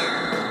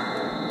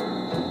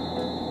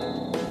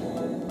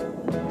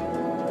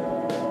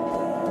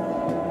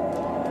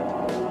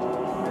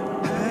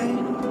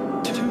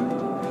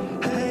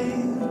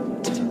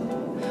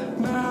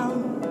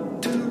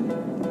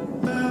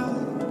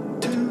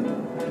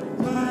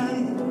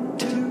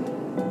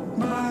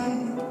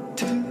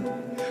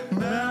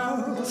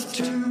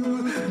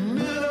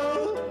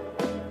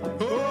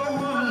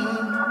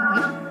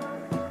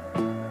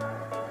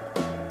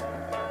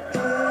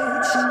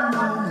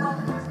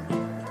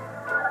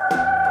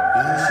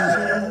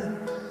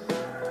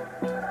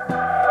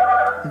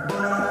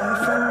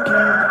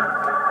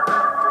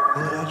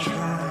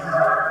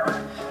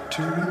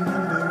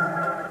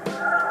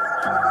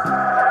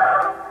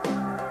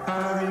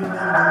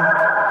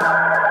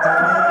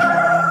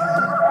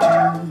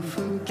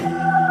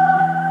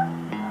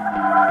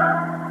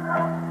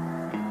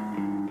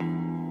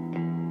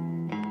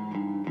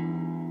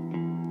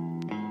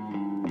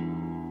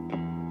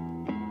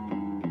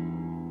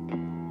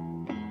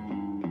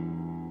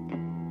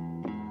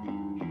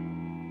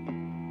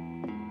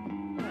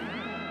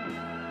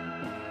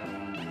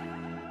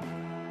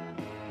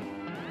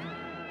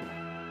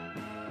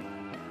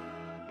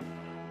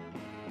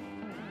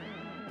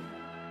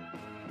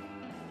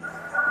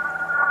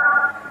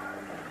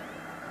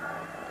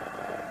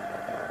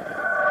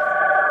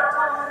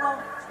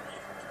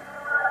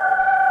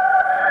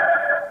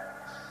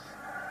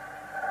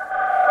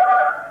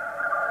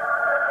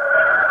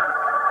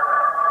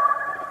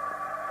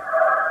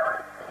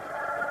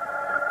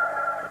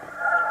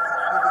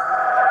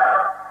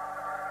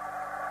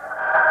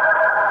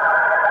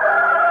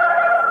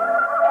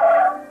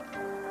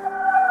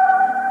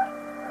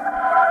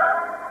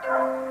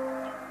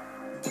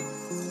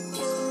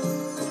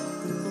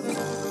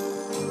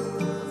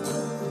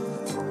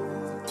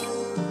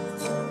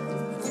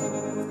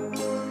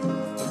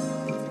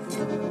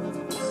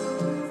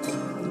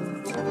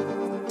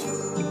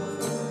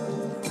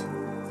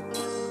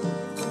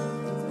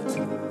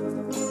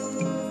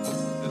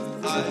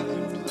 I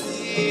could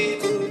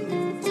plead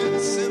in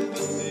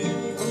sympathy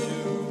with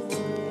you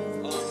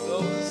on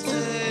those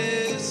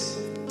days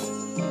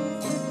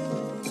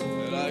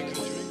that I could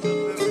drink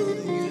up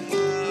everything you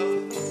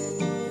have.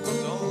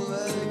 Don't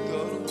let it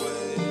go to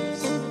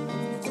waste.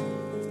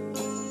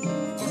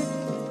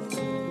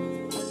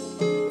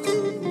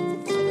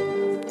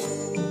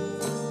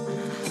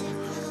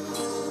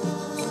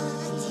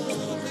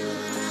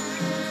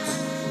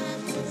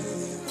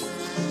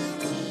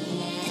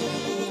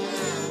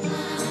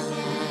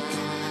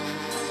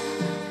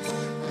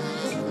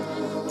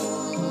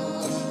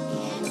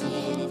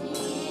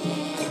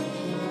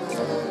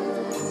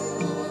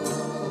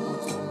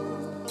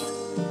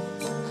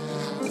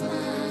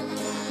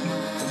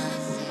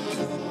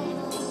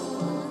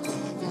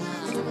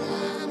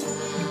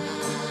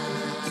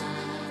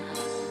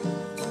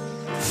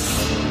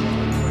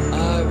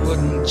 I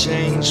wouldn't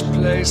change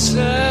places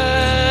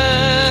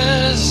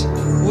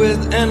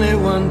with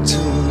anyone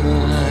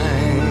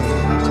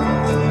tonight.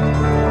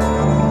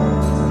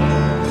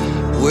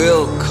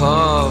 We'll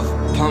carve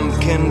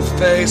pumpkin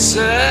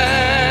faces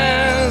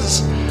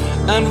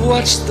and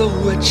watch the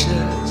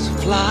witches'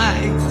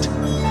 flight.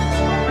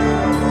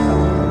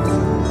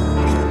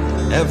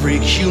 Every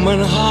human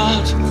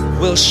heart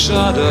will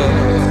shudder.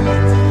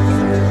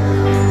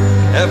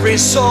 Every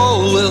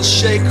soul will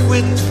shake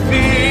with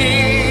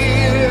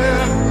fear.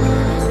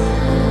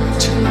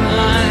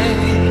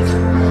 Tonight,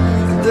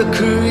 the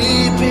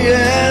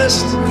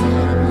creepiest.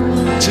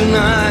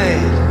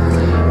 Tonight,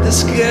 the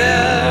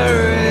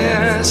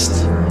scariest.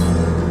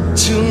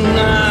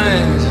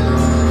 Tonight,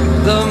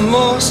 the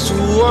most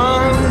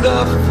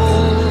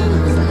wonderful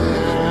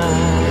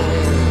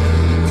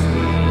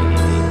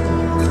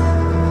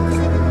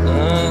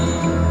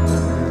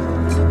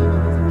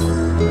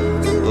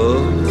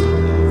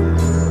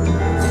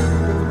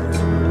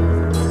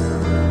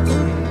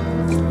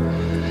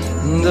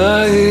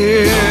the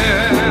year.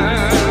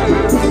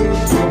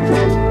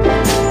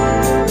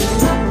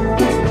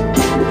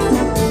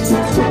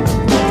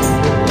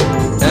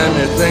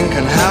 Anything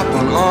can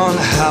happen on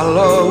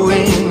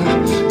Halloween.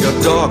 Your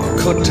dog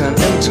could turn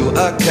into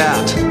a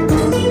cat.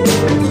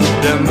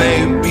 There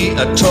may be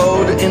a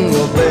toad in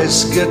your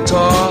bass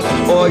guitar,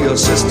 or your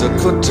sister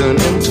could turn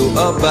into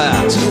a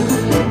bat.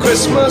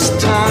 Christmas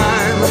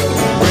time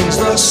brings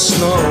the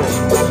snow.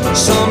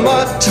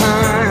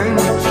 Summertime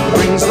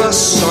brings the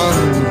sun.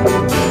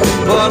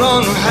 But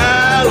on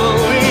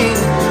Halloween,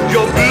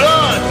 your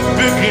blood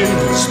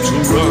begins to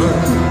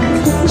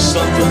run.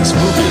 Something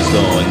spooky's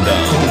going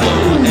down.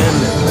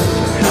 Anything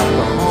can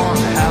happen on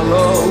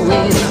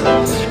Halloween.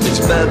 It's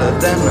better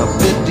than a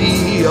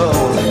video.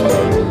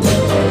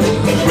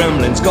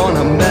 Gremlin's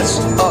gonna mess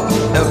up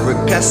every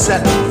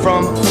cassette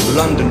from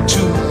London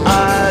to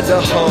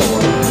Idaho.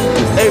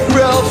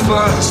 April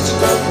 1st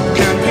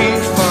can be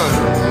fun.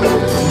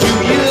 New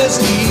Year's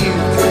Eve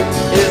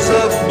is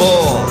a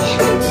bore.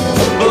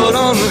 But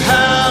on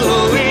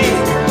Halloween,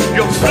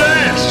 your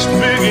flesh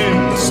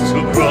begins to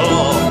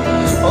crawl.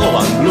 Oh,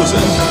 I'm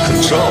losing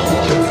control.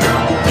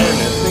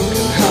 Anything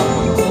can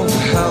happen on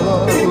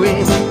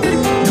Halloween.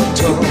 Your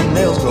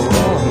toenails grow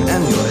long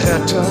and your hair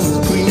turns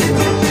green.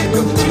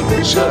 Your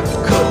t-shirt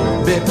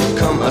could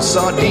become a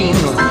sardine.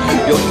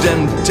 Your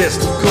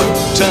dentist could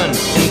turn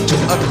into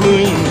a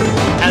queen.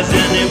 Has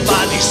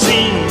anybody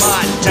seen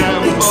my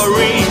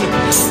tambourine?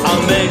 I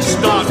may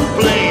start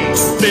playing,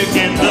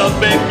 begin the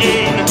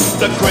begin.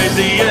 The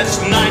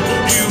craziest night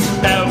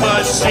you've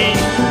ever seen.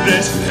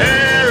 This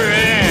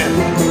hairy,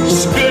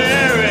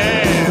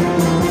 scary,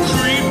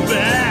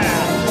 creepy,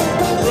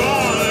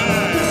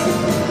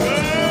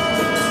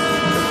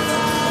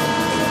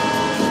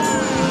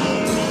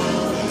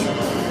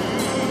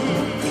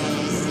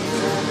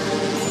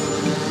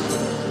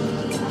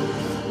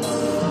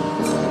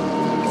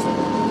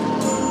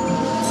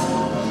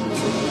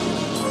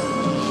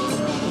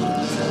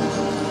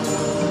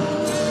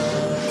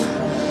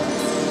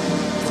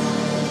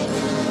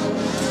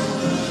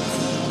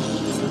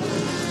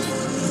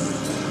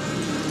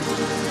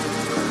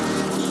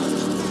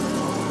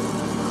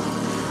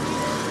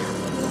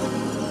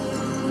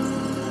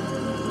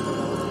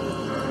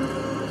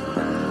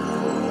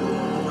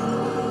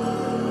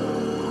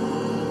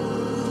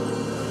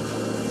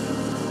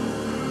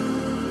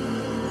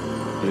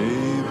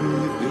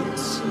 Baby,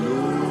 it's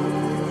slow.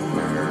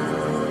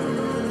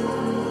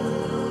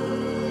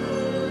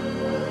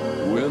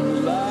 When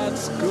the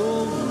lights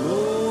go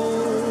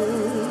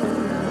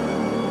low,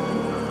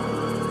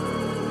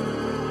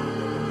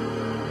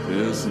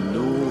 there's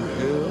no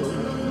help,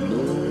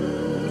 no.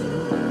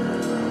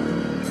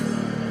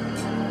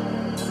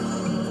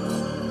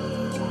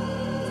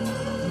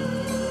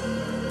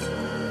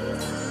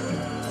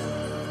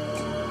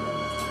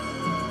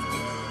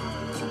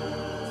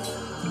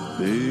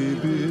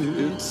 Baby,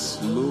 it's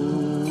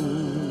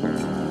slow.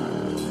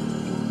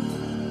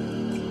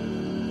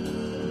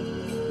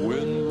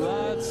 When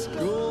lights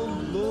go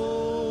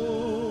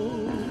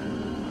low,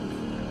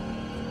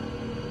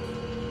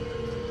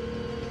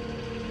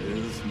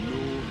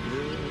 no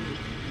help,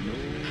 no.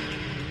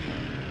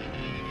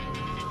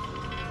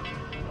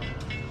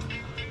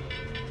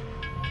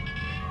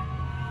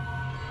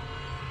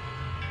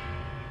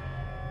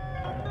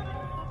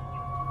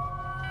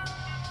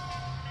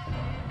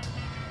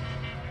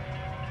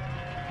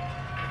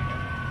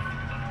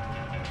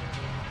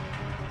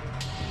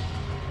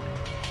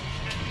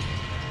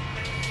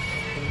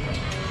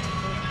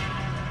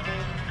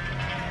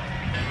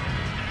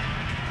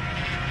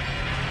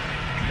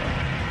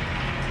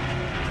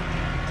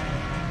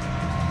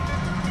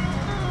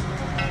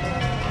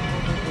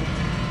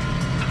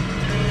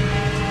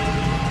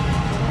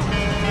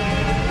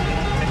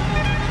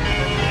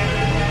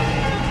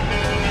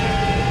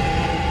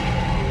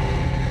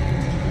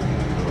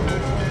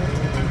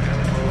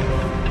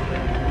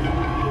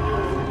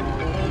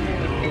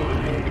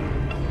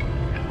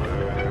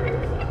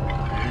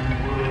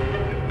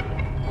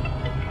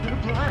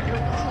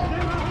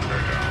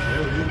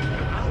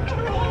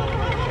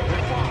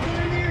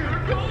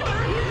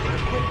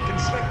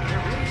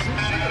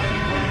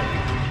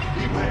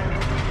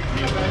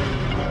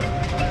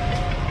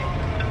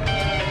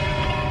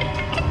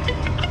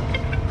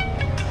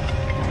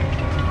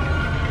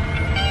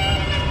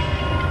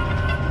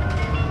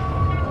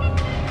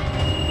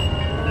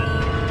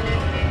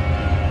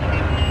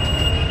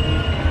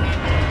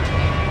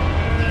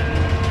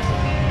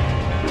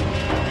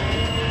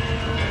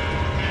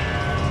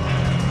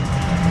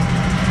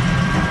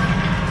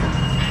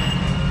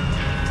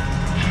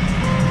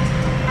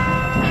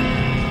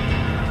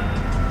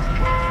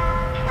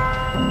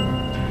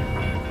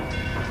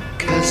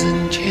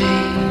 Cousin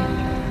Jane,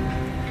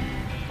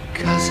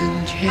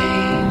 Cousin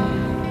Jane,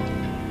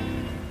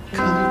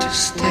 come to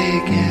stay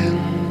again,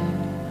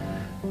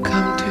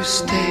 come to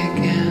stay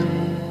again.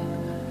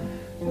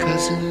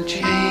 Cousin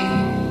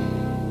Jane,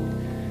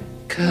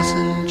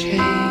 Cousin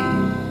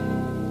Jane,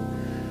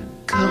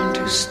 come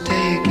to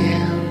stay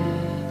again,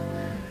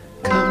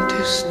 come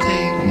to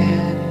stay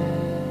again.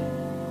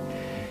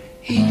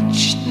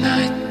 Each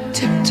night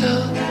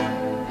tiptoe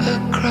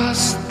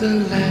across the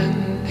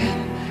land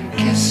and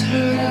kiss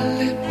her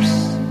lips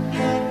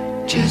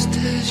just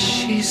as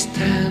she's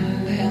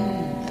standing there,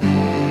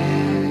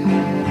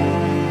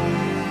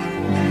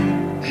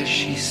 as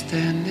she's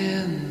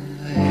standing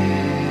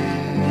there.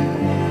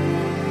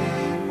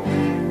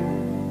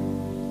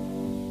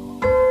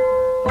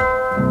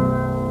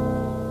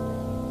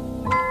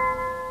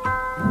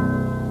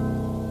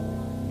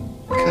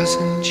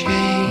 Cousin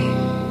Jane,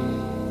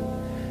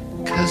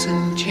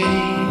 Cousin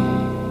Jane,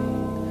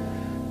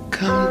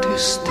 come to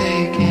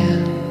stay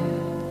again,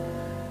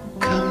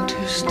 come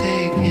to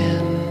stay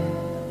again.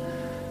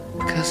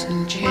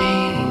 Cousin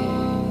Jane,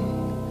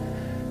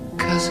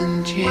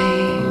 Cousin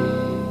Jane,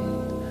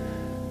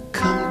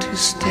 come to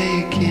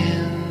stay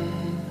again,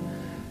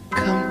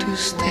 come to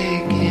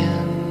stay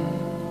again.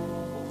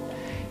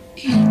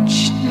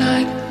 Each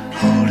night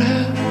hold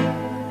her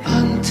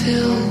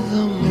until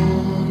the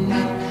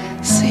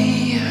morning,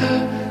 see her,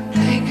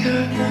 take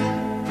her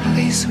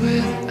place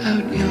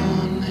without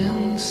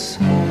yawning,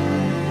 so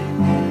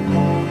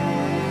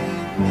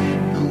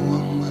no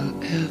one will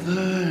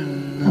ever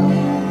know.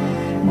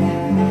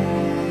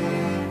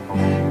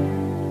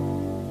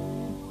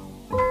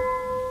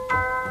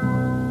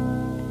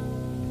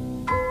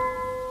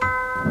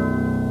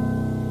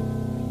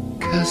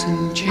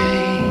 Cousin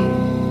Jane,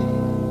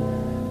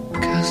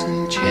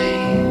 Cousin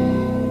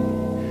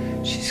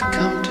Jane, she's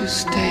come to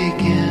stay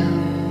again,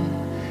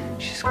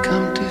 she's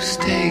come to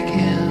stay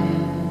again.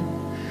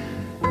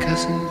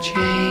 Cousin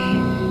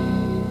Jane,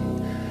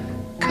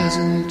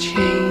 Cousin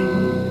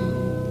Jane,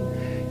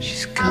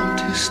 she's come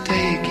to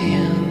stay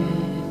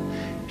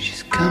again,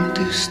 she's come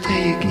to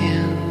stay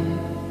again.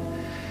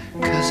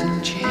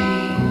 Cousin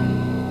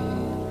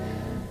Jane,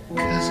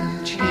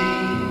 Cousin Jane,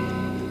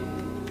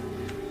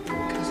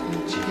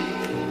 Cousin Jane.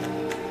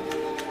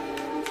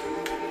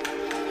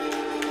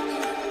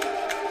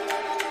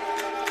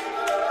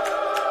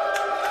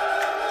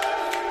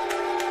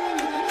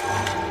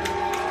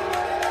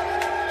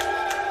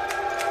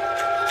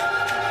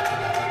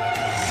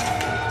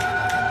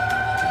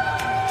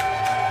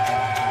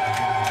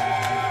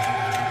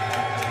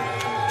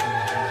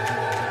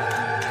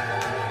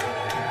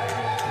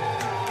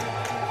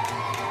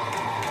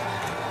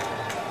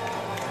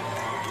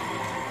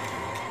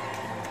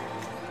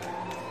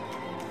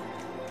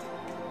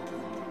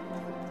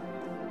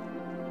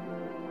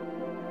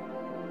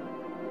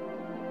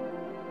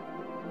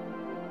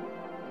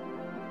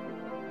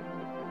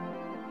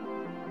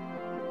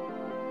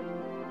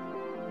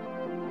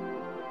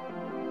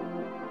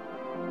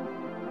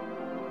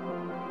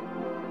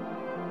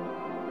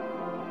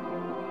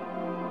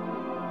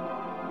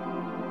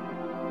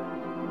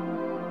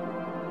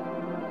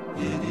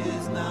 It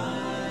is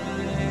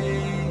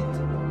night.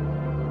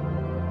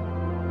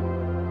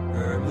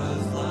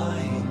 Irma's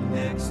lying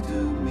next to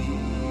me.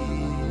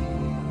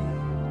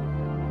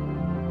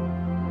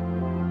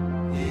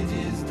 It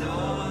is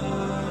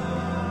dark.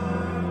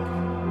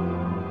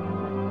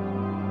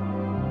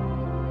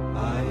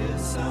 I hear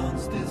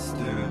sounds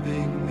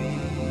disturbing me.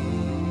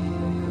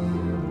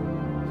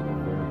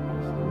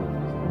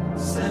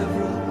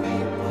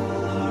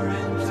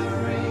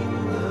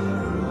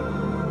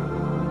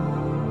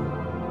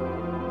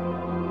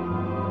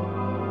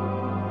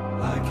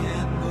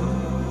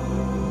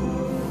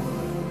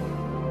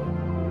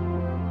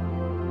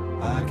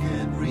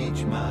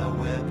 reach my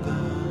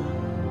weapon.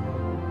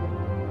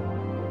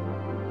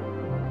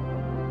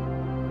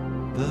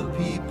 The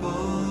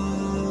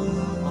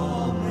people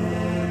all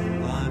there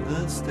climb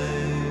the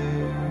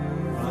stairs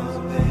from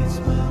the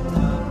basement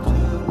up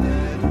to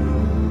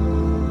bedroom.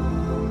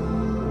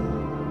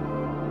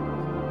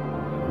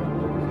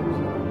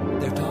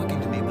 They're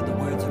talking to me, but the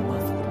words are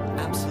muffled,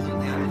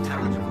 absolutely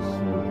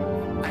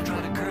unintelligible. I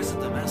try to curse at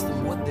them, ask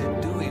them what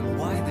they're doing,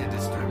 why they're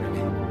disturbing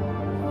me,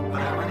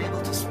 but I'm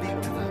unable to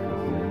speak to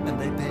them, and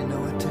they pay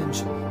no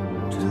attention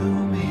To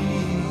me,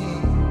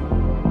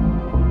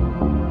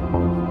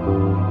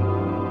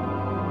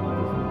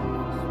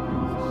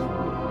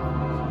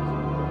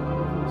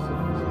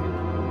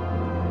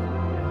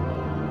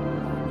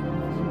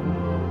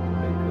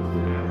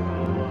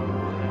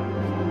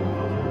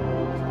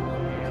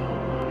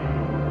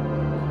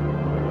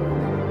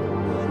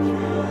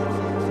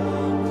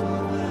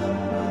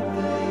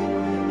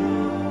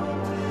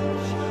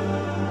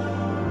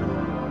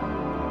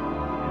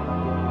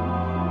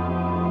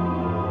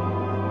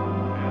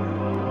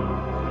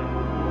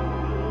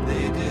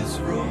 they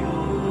disrobe,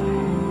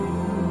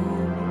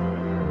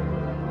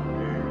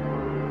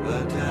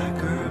 attack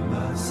her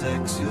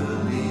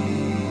sexually.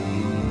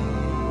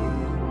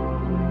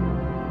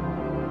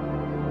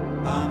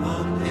 I'm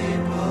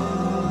unable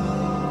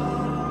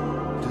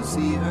to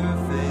see her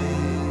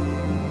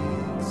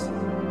face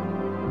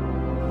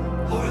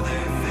or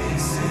their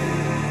faces.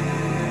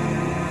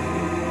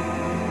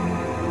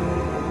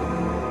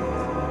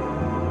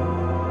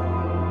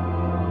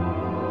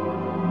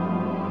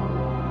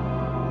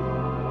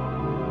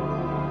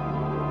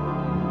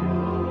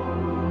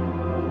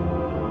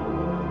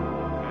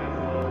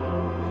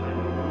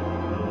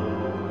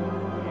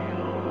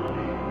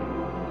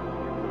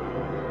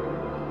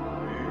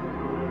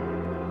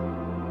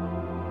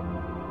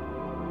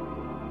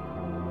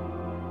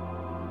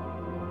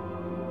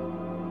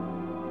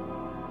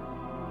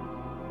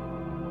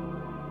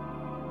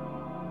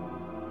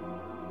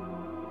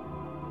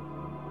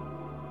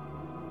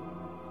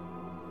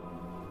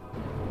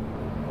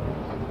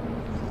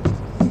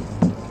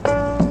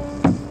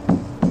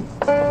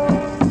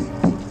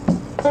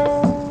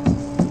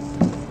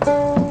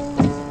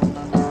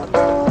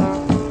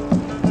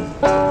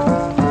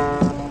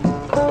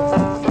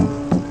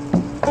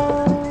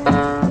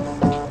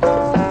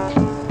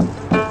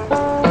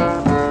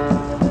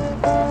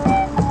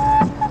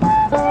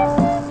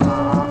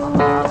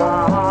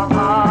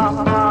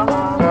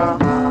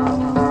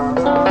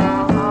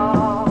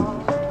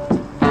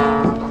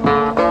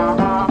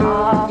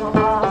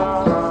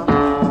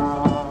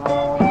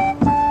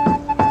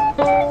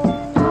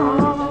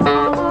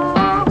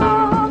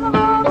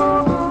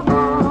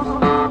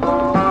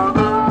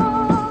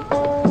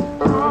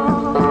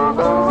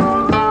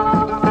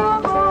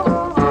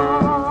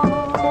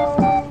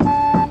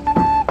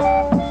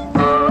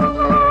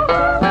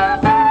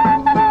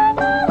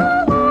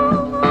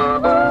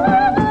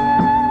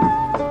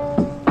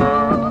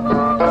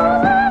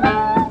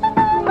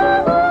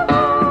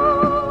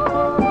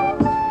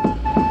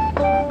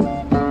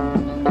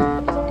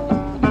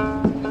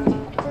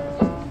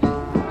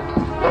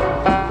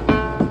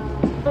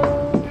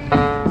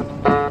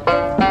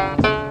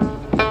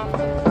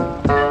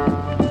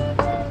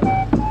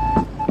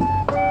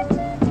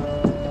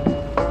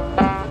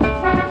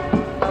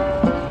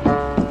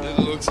 It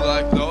looks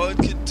like no one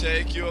can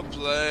take your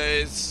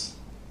place.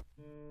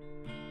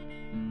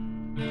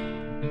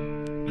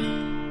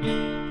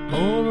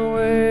 Oh,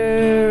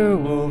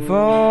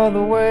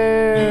 the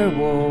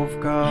werewolf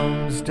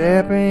comes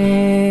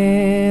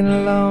stepping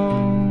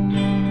along.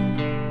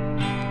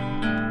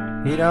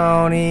 He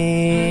don't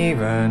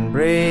even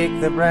break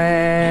the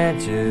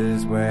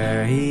branches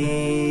where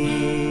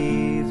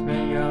he's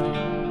been gone.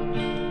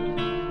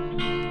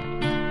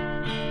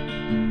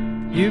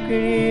 You can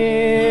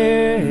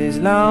hear his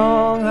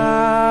long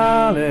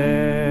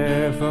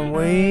holler from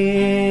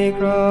way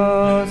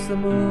across the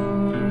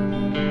moon.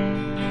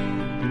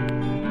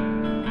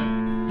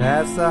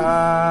 That's the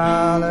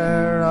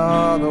holler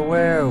of the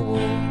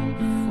werewolf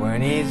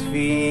when he's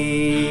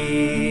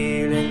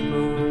feeling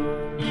blue.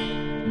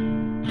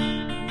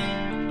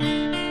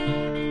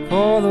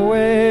 For the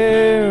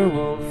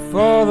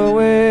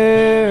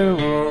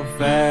werewolf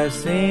has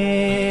sympathy.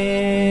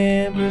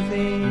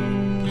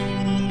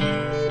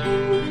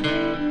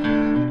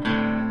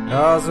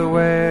 'Cause the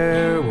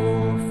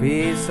werewolf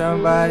is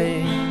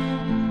somebody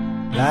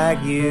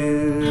like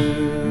you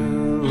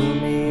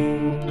and me.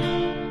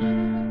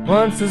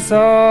 Once I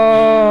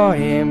saw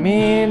him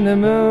in the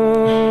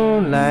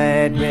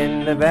moonlight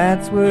when the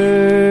bats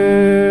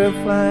were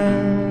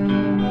flying.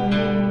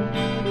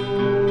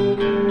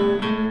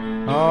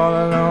 All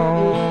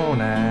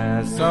alone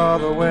I saw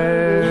the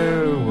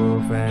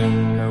werewolf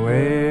and the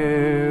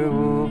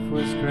werewolf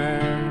was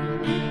crying.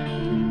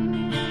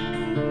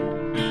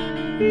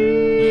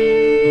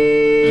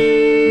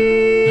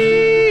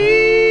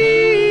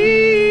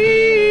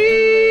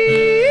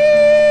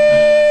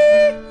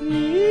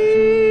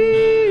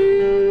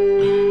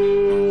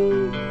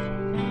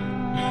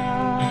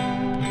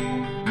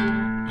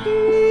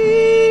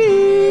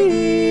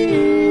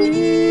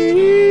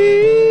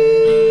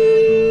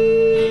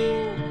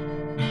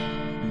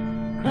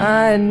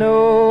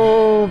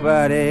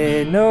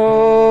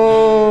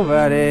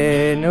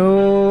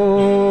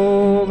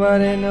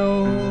 nobody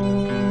knows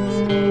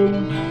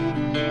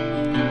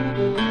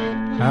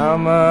how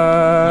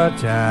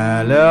much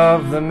I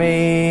love the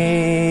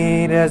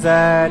maid as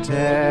I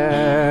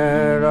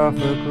tear off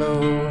her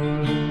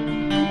clothes,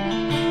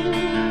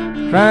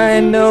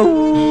 crying nobody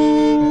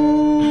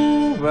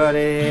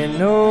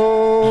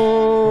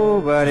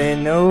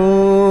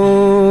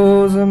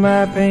knows of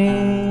my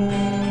pain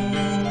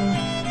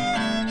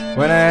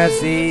when I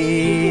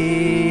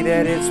see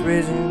that it's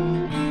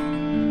risen,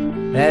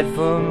 that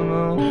full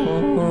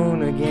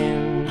moon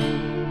again.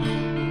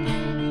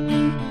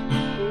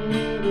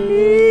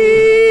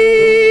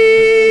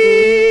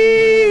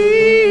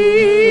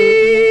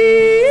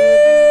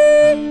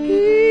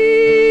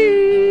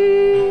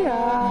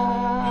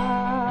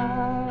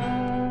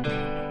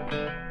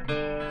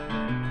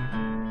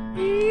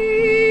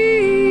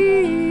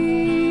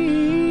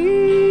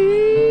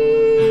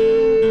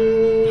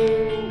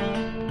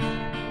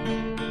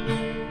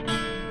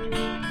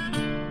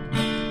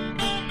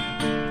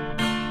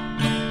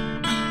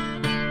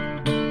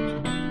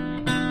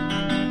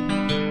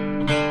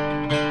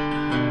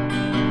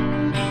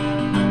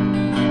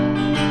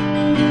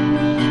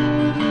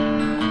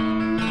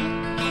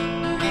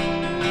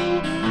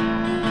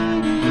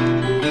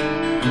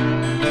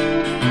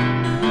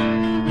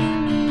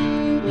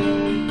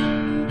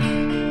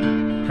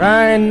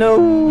 Crying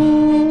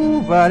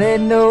nobody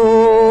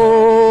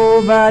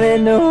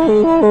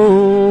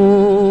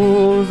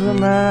knows of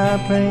my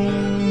pain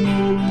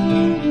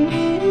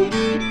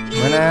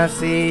when I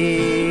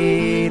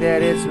see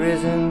that it's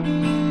risen,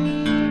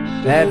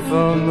 that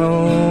full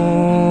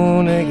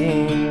moon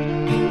again.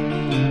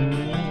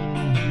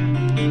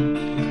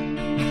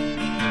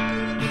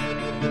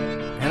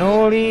 And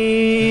old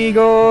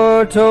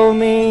Igor told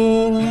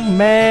me,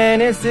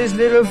 man, it's this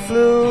little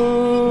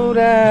flute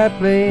I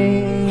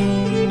play,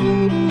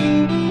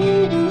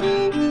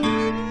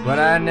 but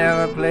I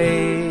never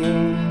play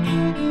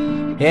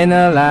in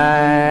the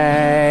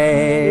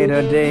light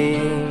of day.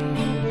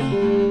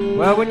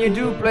 Well, when you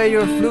do play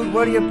your flute,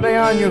 what do you play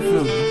on your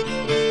flute?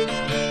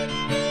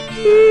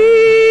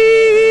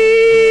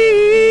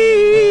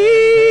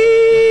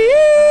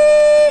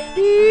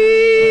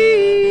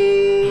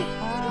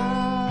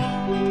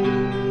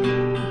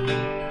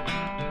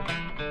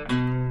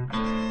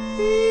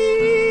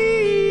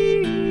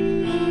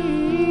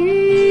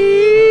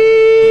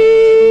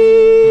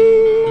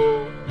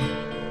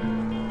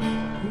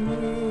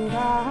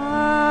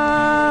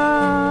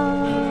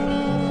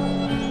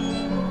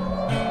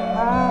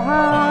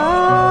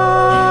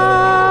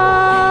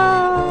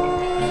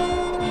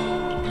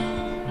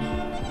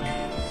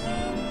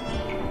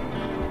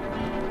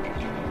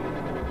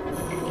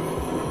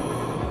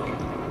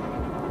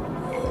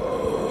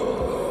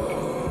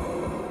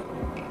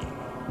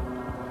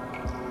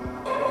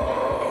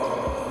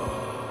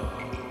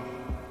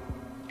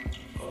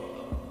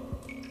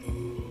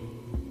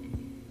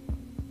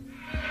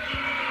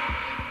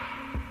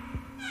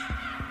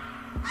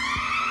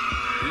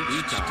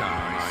 Each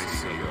time I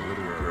see a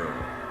little girl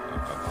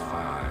of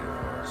 5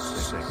 or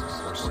 6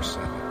 or 7, I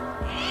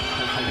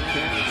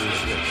can't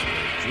resist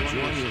the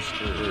joyous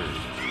urge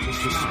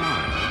to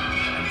smile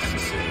and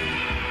say,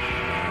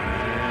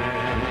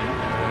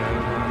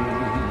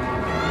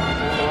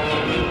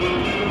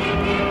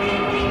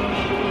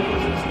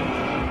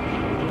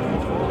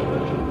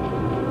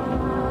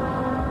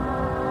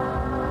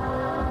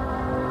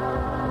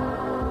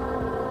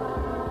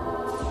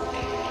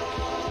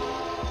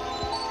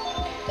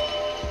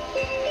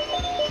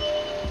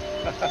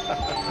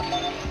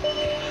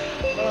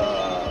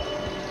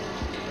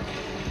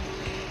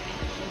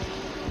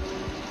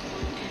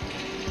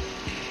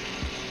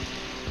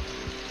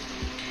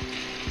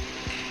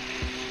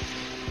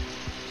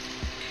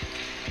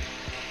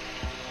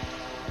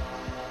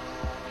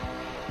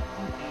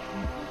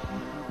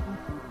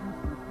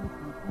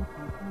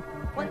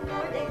 One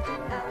more day to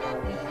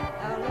Halloween,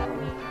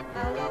 Halloween,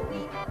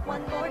 Halloween.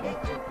 One more day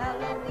to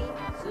Halloween,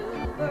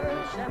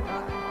 Silver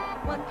Shamrock.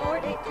 One more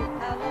day to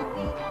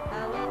Halloween,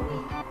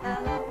 Halloween,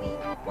 Halloween.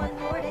 One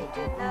more day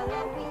to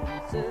Halloween,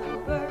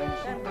 Silver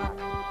Shamrock.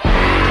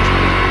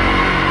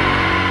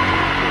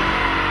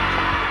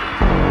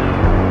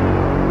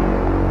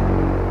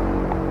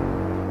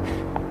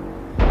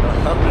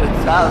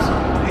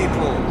 100,000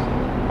 people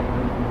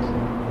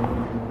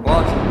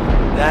walking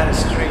down the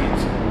street,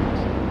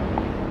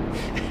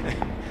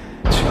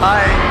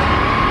 trying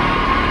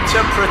to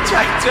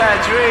protect their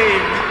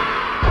dream,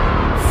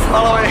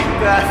 following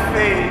their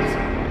feet.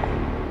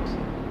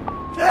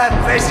 They're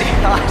busy,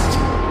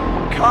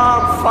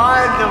 can't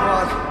find the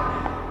one.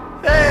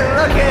 They're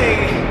looking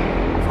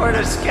for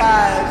the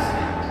skies,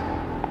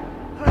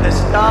 for the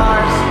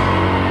stars.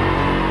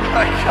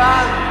 I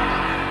can't.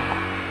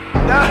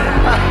 No,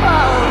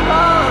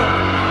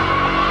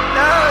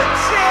 no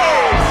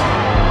tears,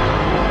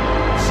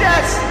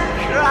 just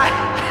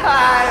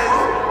cries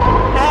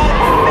and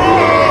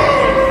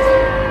fears.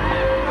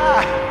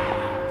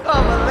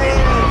 Can't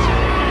believe it.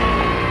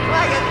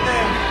 Look at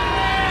them.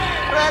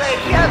 Really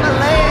can't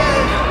believe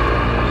it.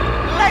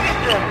 Look at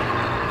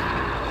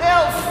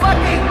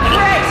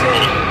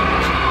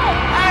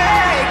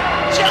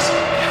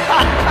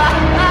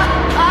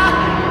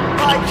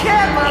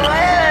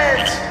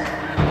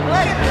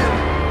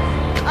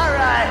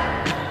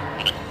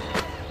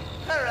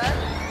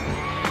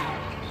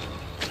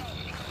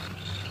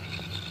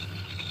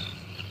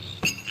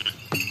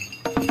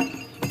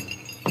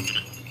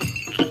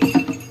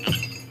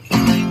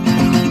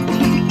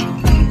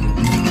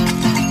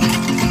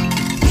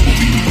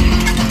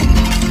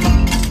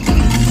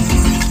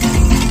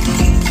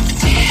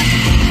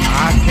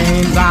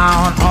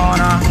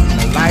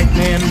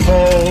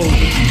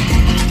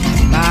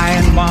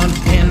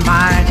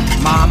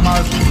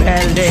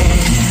belly.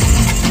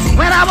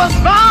 When I was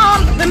born,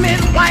 the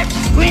midwife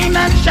screamed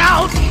and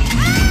shout.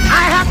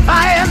 I had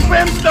fire and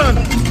brimstone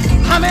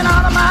coming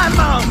out of my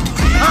mouth.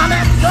 I'm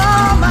at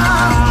summer,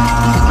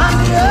 I'm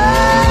the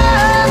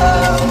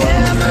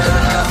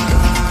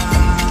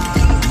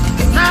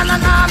na na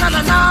na na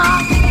na na na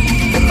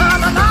na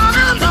na na na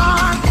na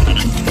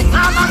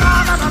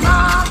na na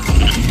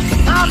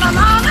na na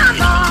na na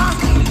na.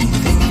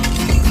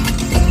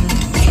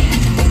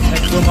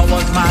 Exuma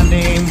was my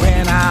name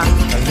when I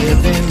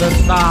lived in the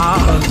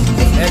stars.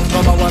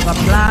 Exuma was a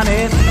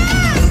planet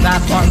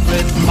that once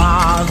with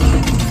Mars.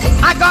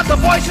 I got the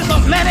voices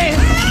of many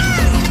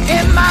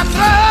in my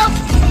throat,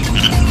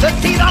 the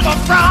teeth of a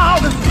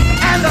frog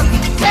and the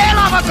tail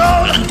of a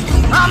goat.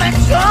 I'm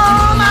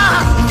Exuma,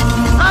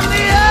 I'm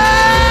the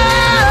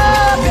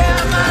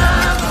opium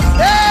man.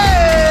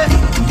 Hey,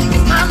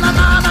 na na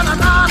na na na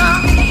na na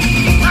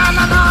na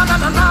na na na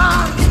na na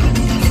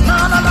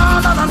na na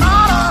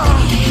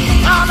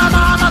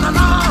na na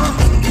na.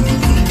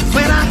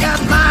 When I got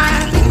my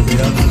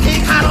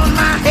big hat on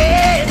my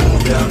head,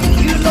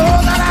 you know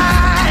that I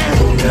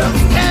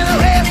can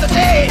raise the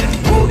dead.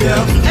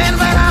 And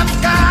when I've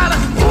got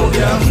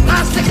my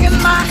stick in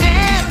my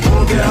hand,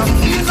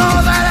 you know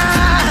that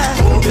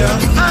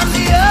I'm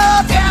the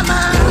opium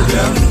man.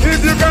 If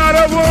you got a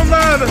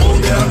woman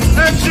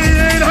and she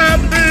ain't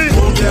happy,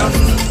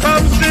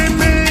 come see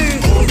me.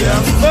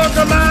 Oh,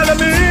 come out of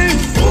me.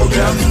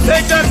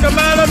 Take that come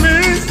out of me.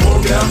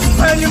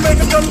 And you make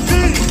her come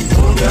see.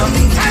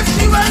 And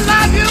she will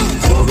love you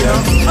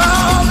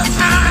all the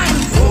time.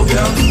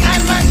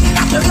 And when she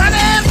got you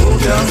running,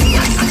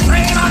 like a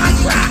train on a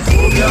track,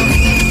 you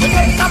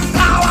take some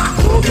flour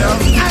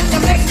and you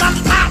make some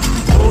pop.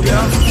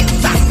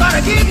 That's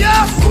gonna give you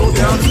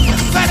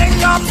sweat in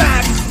your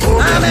back.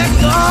 I'm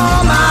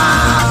Exuma,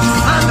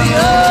 I'm the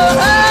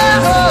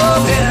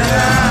opium.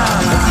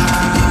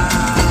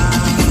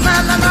 Na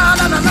na na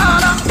na na na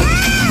na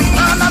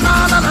na na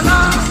na na na.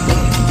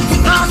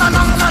 Na na na na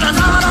na na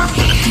na.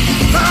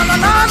 Na na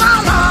na na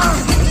na.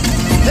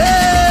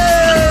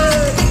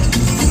 Hey,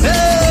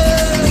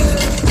 hey.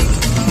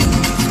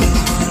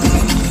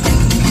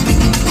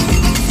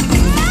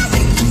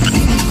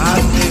 I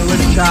stay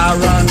with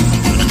Sharon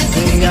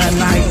day and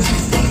night.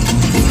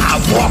 I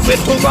walk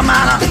with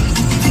Hugomana,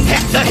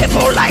 Hector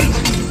Hippolyte.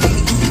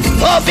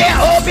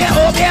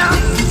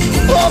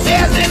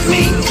 Opium's in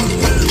me.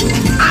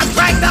 I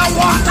drank the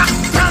water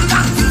from the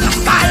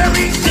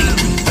fiery sea.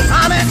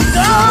 I'm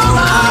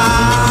Exuma,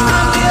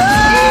 I'm the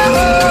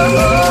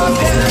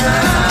opium.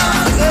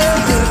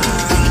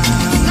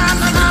 Na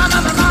na na na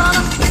na na na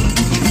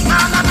na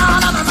na na na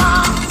na na na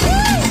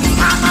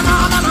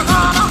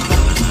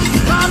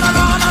na na na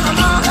na na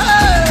na.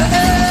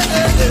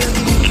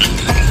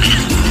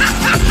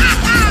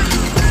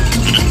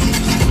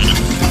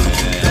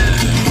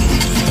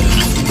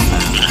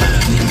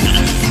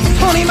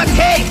 Tony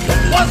McKay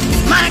was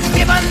my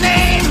given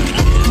name,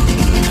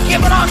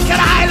 given on Cat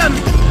Island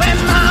when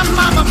my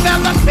mama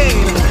felt the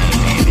pain.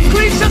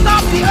 Creatures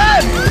of the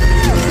earth,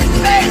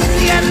 space,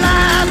 sea and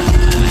land.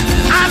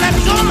 I'm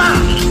Exuma,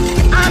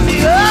 I'm the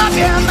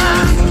opium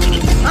man.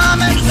 I'm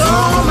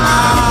Exuma,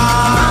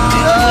 I'm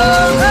the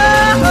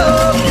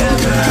opium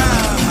man.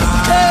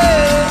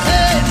 Hey,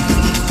 hey,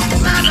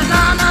 na na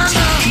na na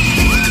na,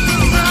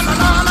 na na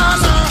na na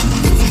na.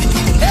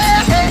 Hey,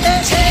 hey,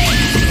 hey, hey.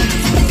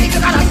 If you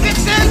got a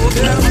fixin',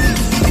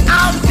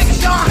 I'll fix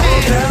your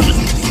hand.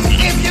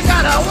 If you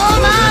got a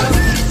woman,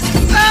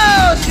 oh,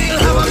 she'll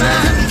have a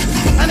man.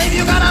 And if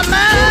you got a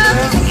man,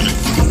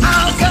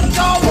 I'll get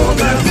your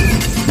woman.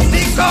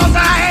 Because I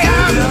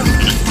am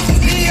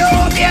the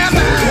opium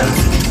man.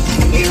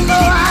 You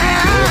know I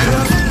am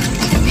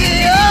the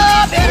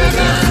opium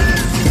man.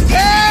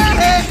 Hey,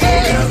 hey,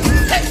 hey.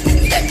 Hey,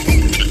 hey,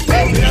 hey,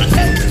 hey,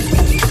 hey.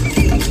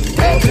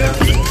 Oh, yeah.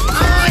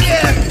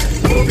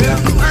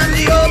 I'm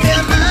the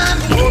opium man. I'm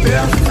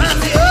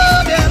the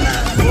opium man.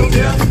 I'm the opium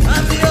man.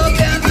 I'm the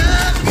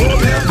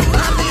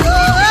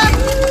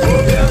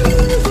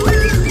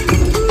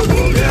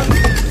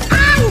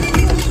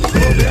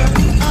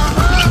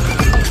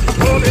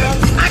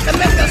I can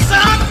make the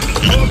sun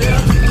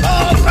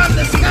fall from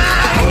the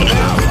sky.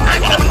 I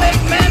can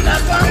make men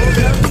that want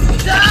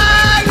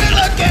die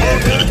little again.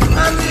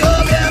 I'm the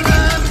opium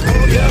man.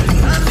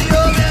 I'm the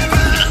opium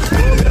man.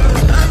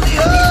 I'm the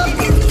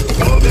opium.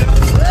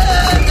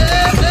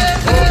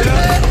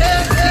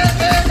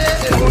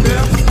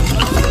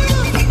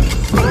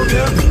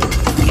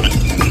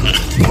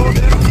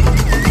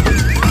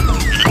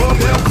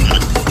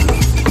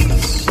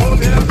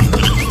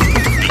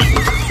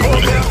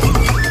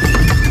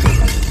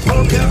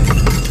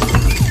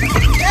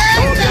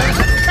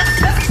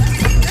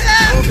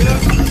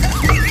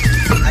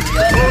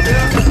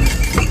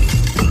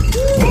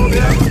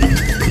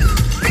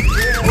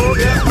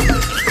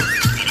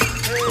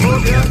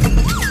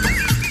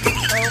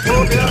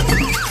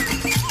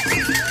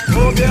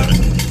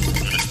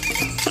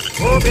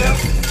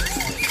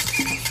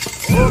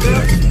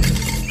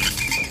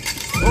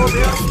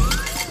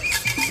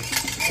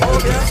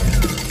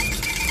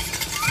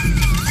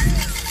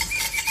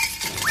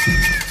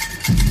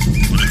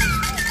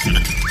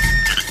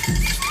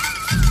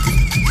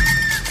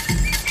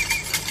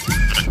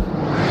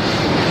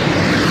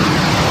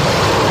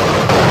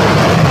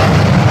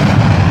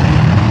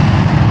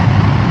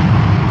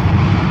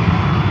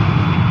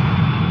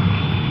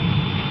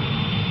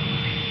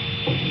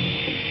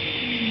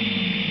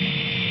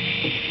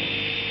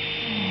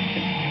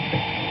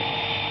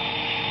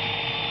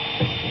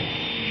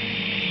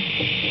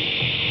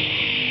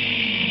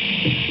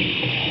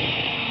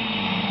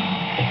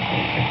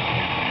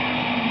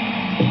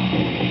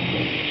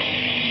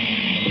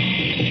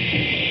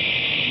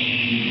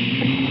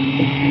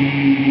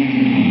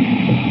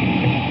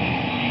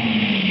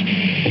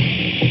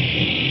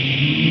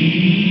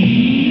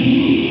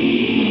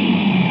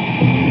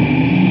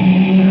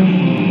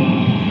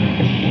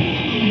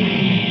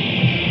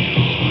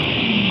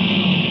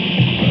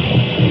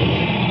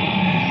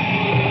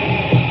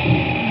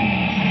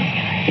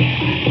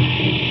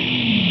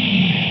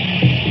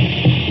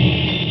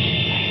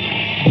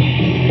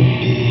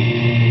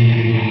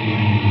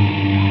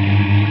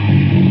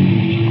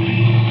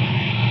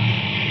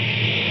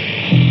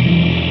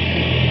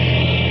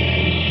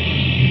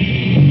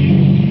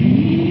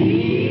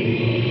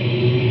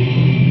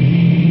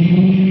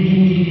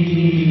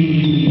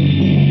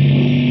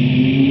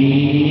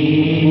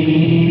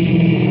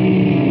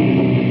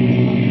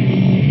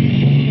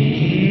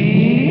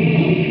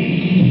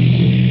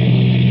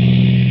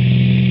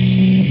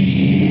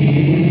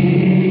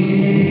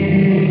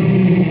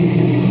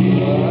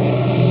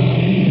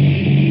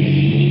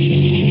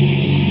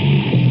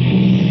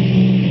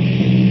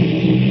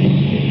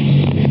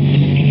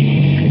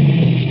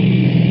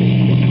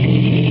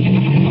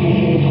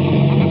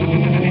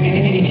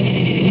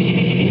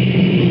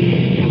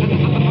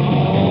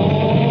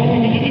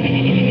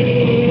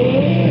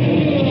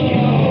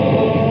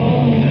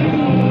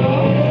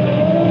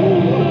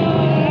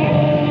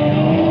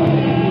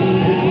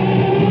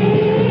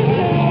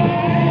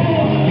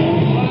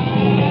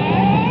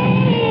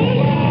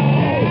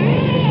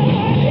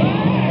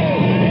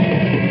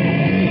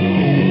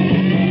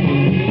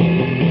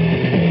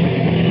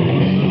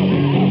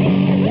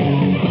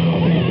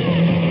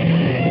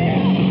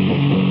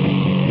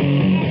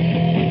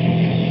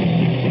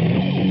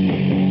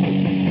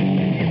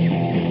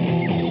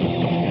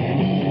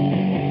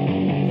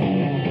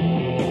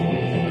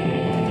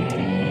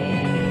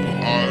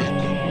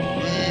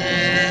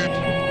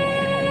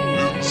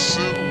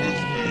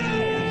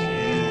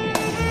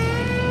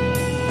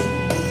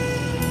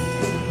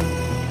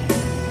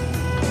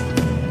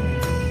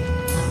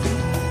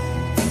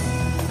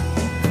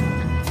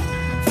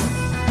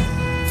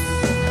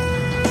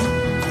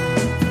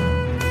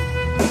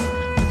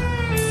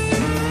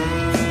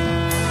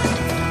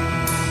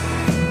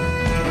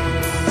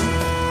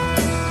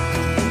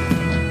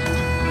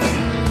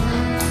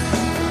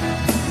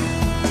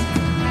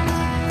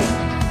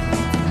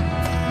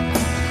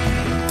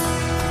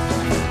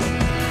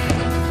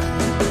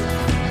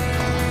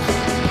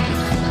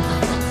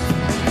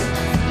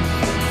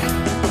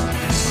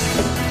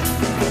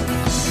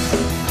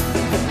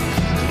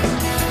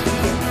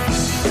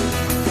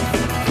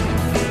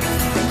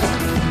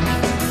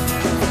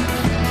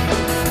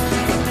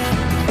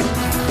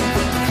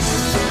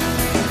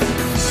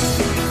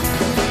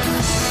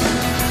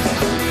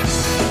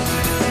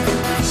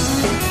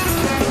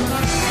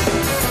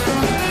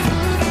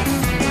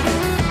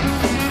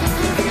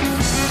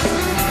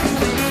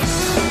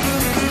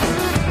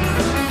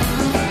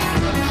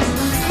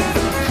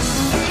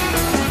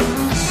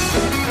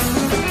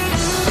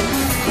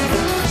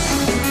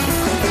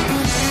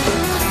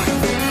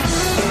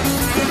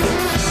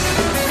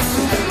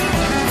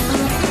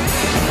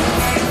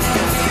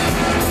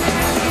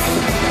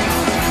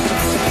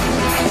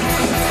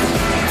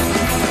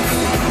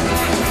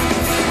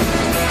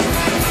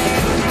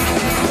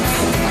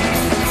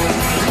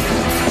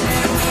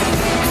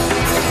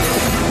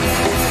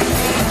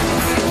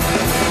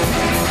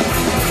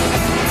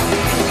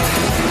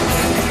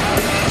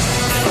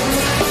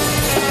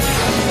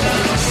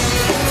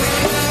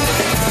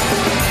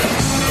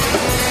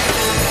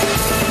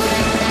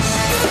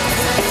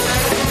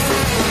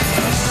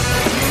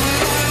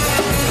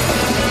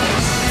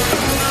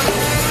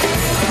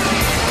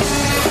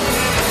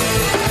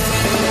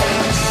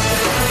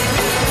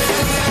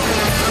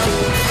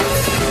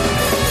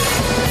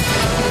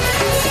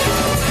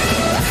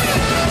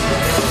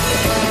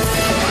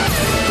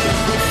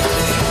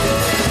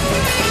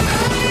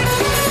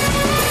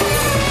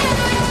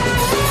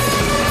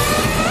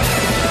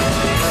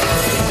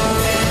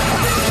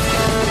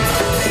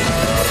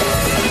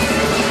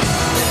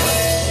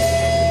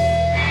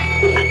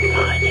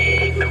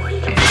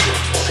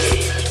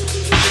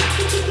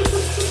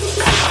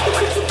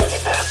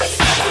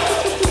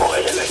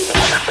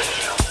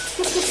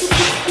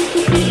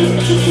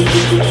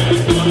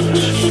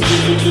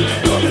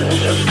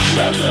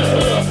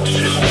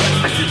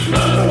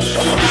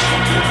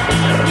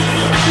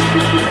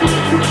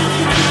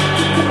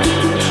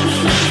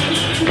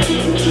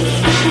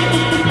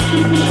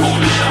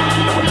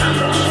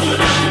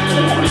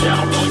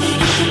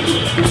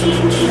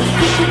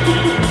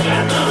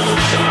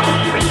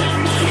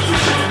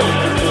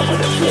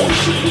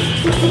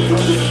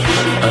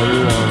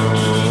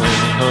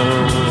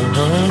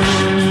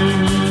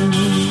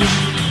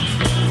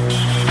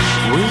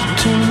 With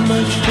too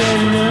much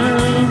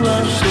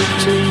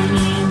generosity,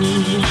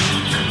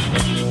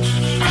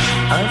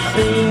 I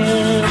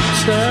fear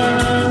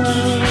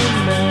sadness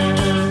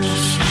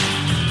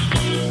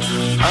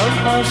of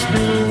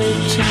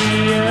hostility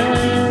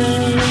and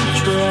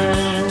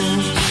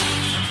trance.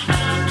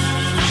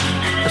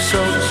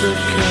 Assaults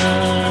occur.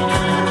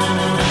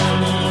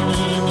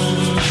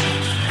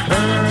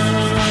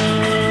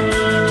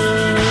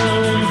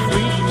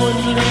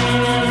 Frequently,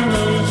 and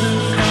those who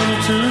come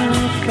to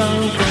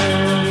conquer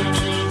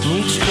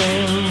need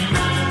strength,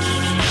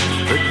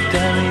 but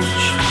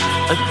damage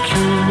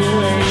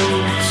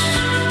accumulates.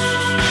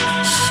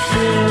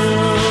 Still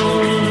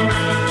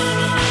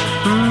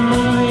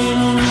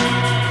moving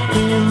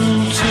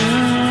into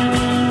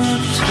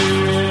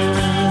tears.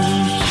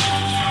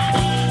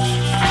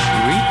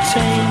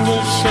 Retain the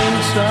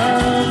sense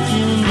of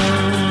humor.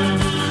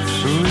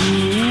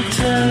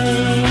 Retain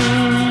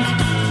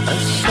a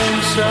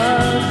sense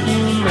of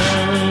humor.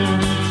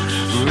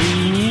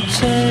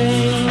 Retain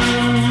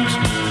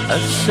a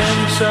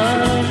sense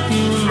of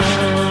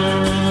humor.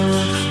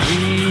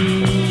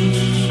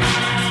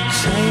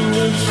 Retain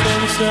the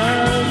sense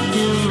of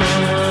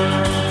humor.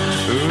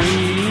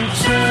 Retain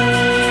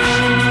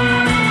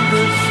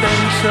the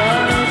sense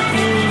of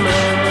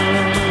humor.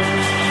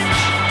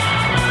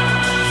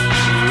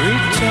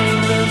 Retain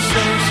the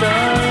sense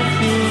of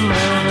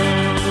humor.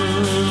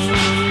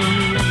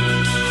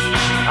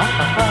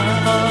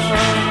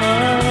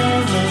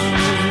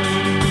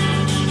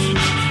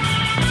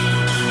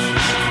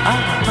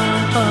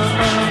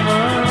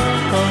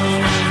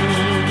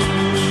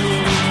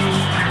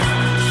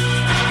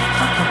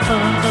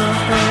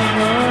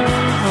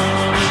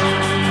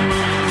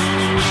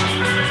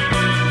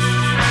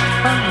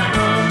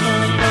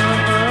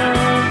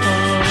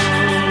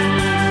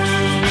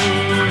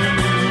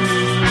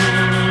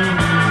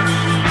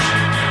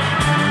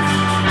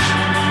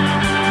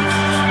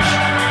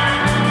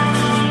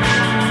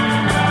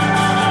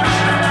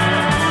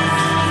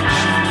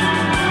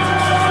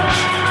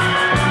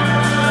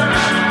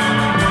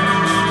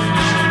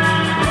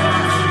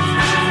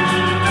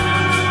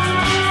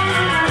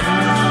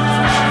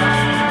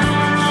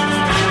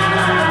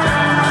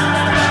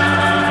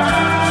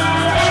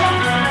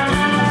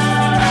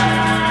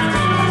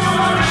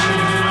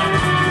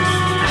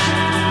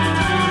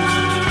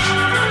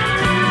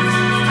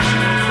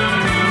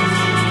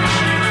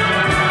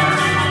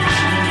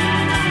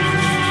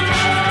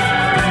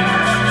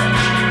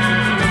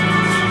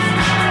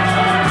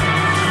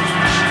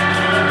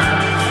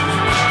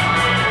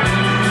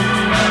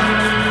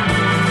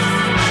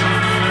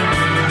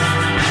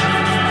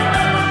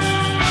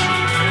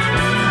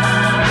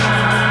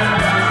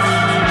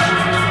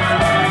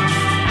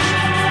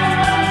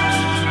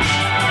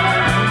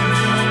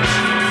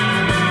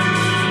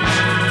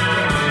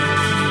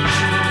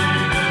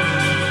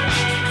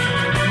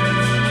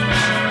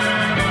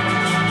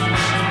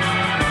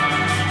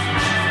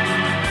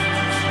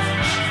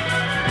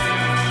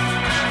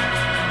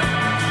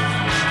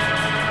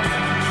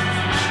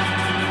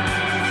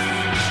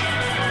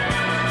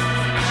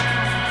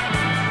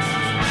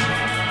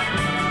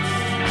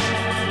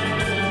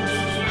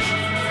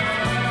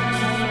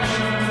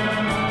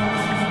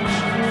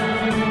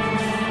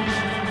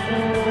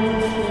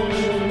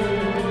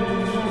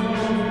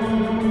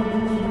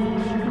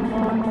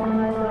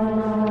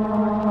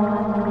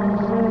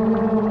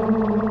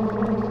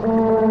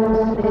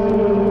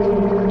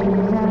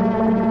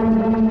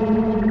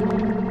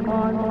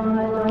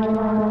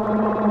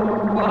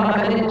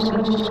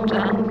 Wisest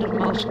and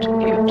most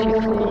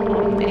beautiful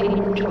of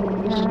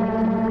angels,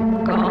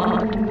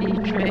 God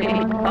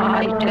betrayed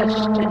by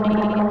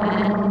destiny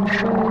and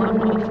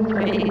shorn of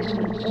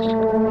praises.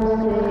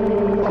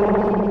 O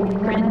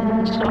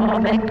Prince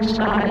of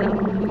exile,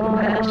 who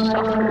has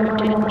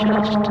suffered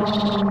injustice,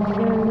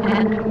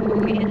 and who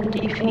in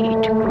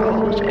defeat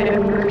grows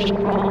ever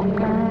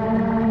stronger.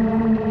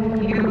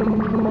 You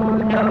who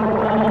know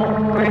all,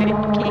 great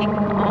King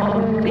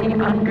of the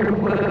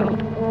underworld,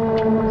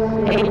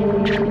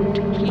 ancient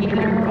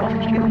healer of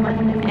human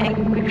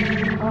anguish,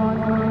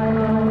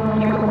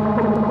 you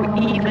who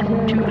even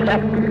to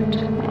leopards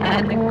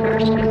and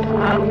accursed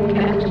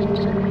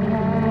outcasts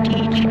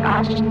teach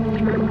us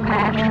through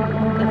passion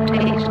the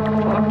taste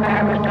for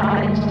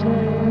paradise.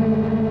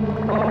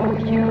 Oh,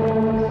 you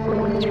who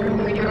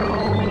through your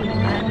own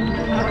and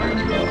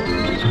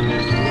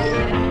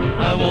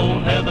our I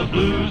won't have the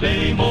blues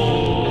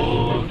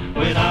anymore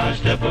when I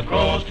step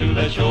across to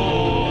that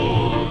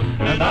shore.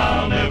 And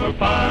I'll never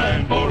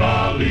pine, for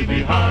I'll leave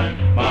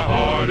behind my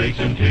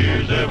heartaches and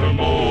tears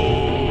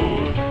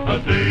evermore. A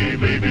day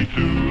may be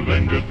two,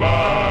 then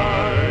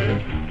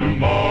goodbye.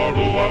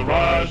 Tomorrow I'll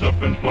rise up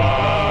and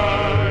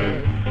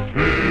fly.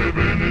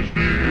 Heaven is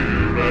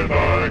near and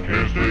I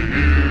can't stay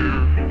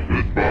here.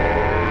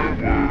 Goodbye,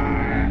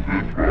 world,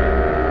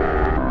 goodbye.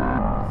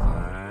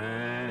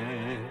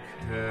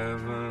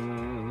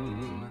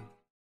 Heaven.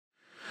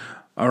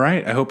 All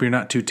right, I hope you're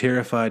not too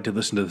terrified to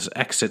listen to this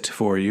exit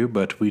for you,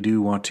 but we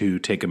do want to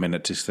take a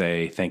minute to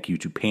say thank you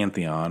to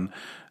Pantheon.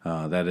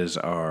 That is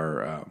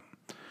our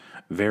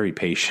very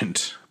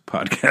patient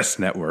podcast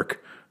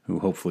network, who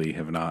hopefully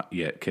have not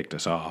yet kicked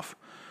us off.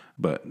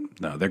 But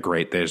no, they're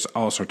great. There's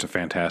all sorts of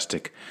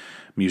fantastic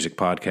music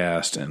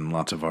podcasts, and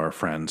lots of our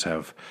friends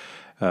have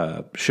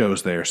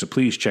shows there. So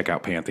please check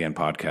out Pantheon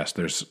Podcast.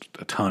 There's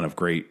a ton of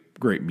great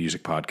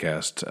music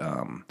podcasts.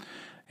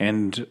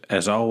 And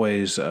as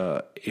always,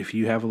 if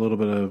you have a little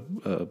bit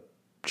of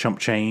chump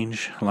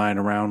change lying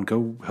around,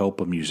 go help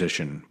a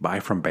musician. Buy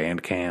from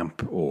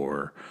Bandcamp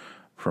or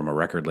from a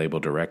record label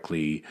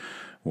directly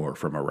or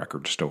from a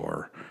record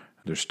store.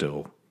 They're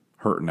still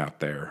hurting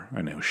out there.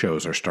 I know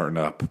shows are starting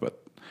up,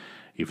 but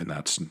even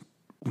that's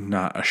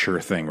not a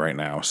sure thing right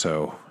now.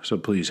 So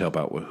please help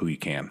out with who you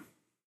can.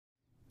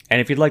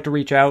 And if you'd like to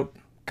reach out,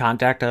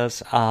 contact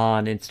us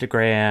on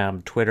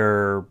Instagram,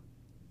 Twitter,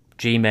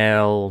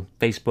 Gmail,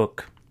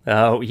 Facebook.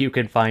 You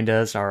can find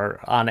us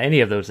on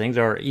any of those things.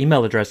 Our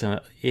email address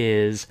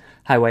is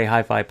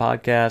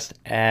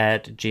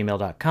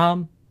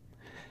highwayhifipodcast@gmail.com.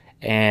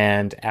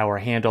 And our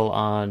handle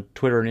on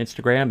Twitter and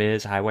Instagram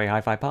is Highway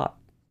Hi-Fi Pod.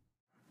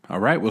 All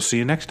right, we'll see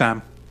you next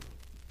time.